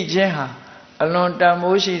 D. Jeha, a long time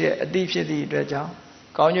Moshi, a deep city dredger.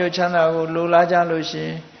 Conyo Chana go Lulaja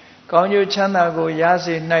Lushi, Conyo Chana go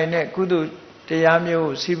Yasi, Nine, Kudu,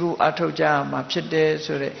 Teyamio, Sibu Atoja, Mapchete,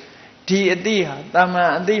 Sure, T. Dia,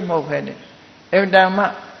 Dama, and the Mopene,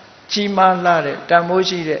 Evdama, Chima Lade,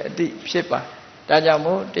 Tamoshi, a deep shipper,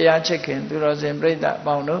 Tajamo, they are checking, to us and break that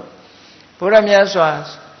bound. Puramia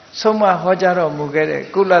Swas. Soma Hojaro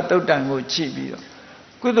Mugere, Kula Totango Chibio.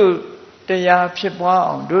 Kudu Teya Pipa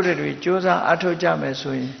on Dodri, Josa Atoja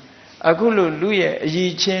Mesui. Akulu Luye,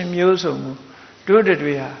 Yi Chen Myosumu,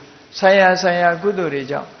 Dodria, Saya Kudu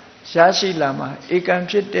Reja, Shashi Lama, Ekan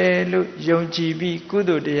Chite, Yonchi B,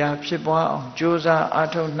 Kudu Dea Pipa on Josa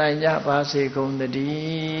Ato Naya Base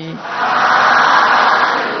Gondadi.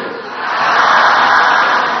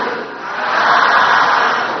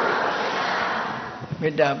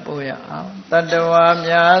 Mida Boya, Tadawa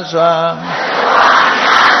Myaswa,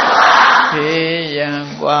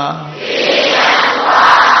 Piyangwa,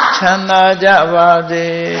 Chanda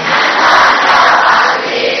Javadi,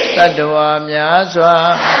 Tadawa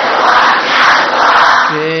Myaswa,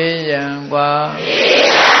 Piyangwa,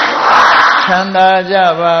 Chanda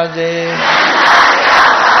Javadi,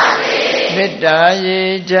 Mida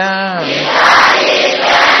Yijan,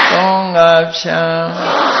 Tongapshan.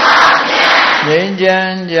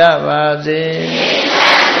 Ninjan Javadi,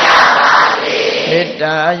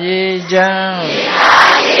 Mita Yijan,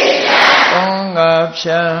 ငါ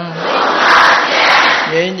ဖြံ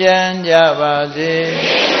ငြိမ်းချမ်းကြပါစေ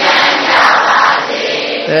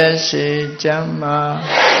သက်ရှိကျမ်းမာ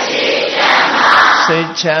စိ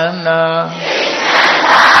တ်ချမ်းသာ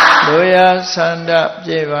လူရဆန္ဒ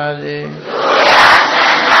ပြေပါစေ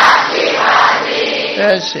သ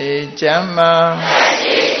က်ရှိကျမ်းမာ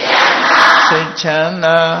စိတ်ချမ်း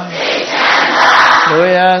သာလူ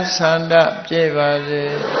ရဆန္ဒပြေပါစေ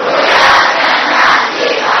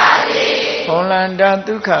ဘုံလန္တ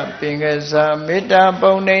ဒုက္ခပင်ကစားမေတ္တာ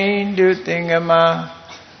ပုံနေတုသင်္ကမ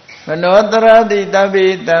မနောတရတိတပိ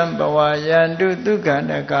တံဘဝယန္တုဒုက္ခ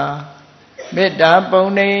နကမေတ္တာပုံ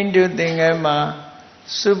နေတုသင်္ကမ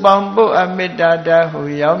စုပေါင်းပုအမေတ္တာတဟု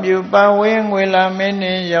ရောင်မြူပဝင်းငွေလာမင်းနှ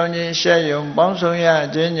င့်ရောင်ကြီးရှက်ယုံပေါင်းဆောင်ရ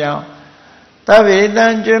ခြင်းကြောင့်တပိတံ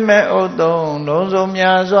ကျွမ်းမဲ့ဥသုံးလုံးစုံ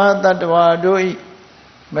များစွာတတ္တဝါတို့၏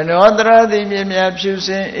မနောတရတိမြင်များဖြူစ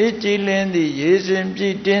င်အေးကြည်လင်းသည့်ရေစင်ပြ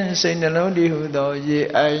ည့်တင်းစိတ်နှလုံးတည်ဟုသောရေ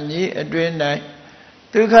အိုင်ကြီးအတွင်း၌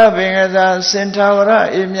ဒုက္ခပင်ကစားစင်ထာဝရ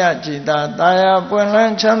အေမြจิตာတာယာပွင့်လ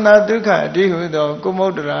န်းချမ်းသာဒုက္ခတည်ဟုသောကုမု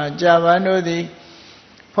ဒ္ဒရာကြာပန်တို့သည်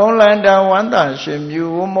ဖုံးလန္တာဝန္တာရွှေမြူ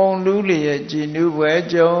ဝမုံလူလျက်ကြည်နူးပွဲ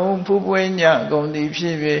ကြုံဖူးပွေးညကုန်သည်ဖြ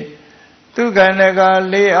စ်၍ဒုက္ခနက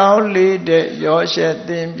လေးအောင်လေးတဲ့ရောရှက်တ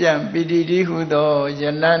င်ပြန့်ပိတိတိဟုသောယ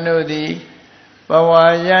နံတို့သည်ဘဝ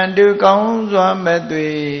ယန္တုကောင်းစွာမဲ့သွေ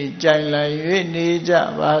ကြိုင်လိုက်၍နေကြ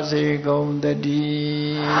ပါစေကုန်တ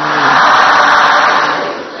ည်း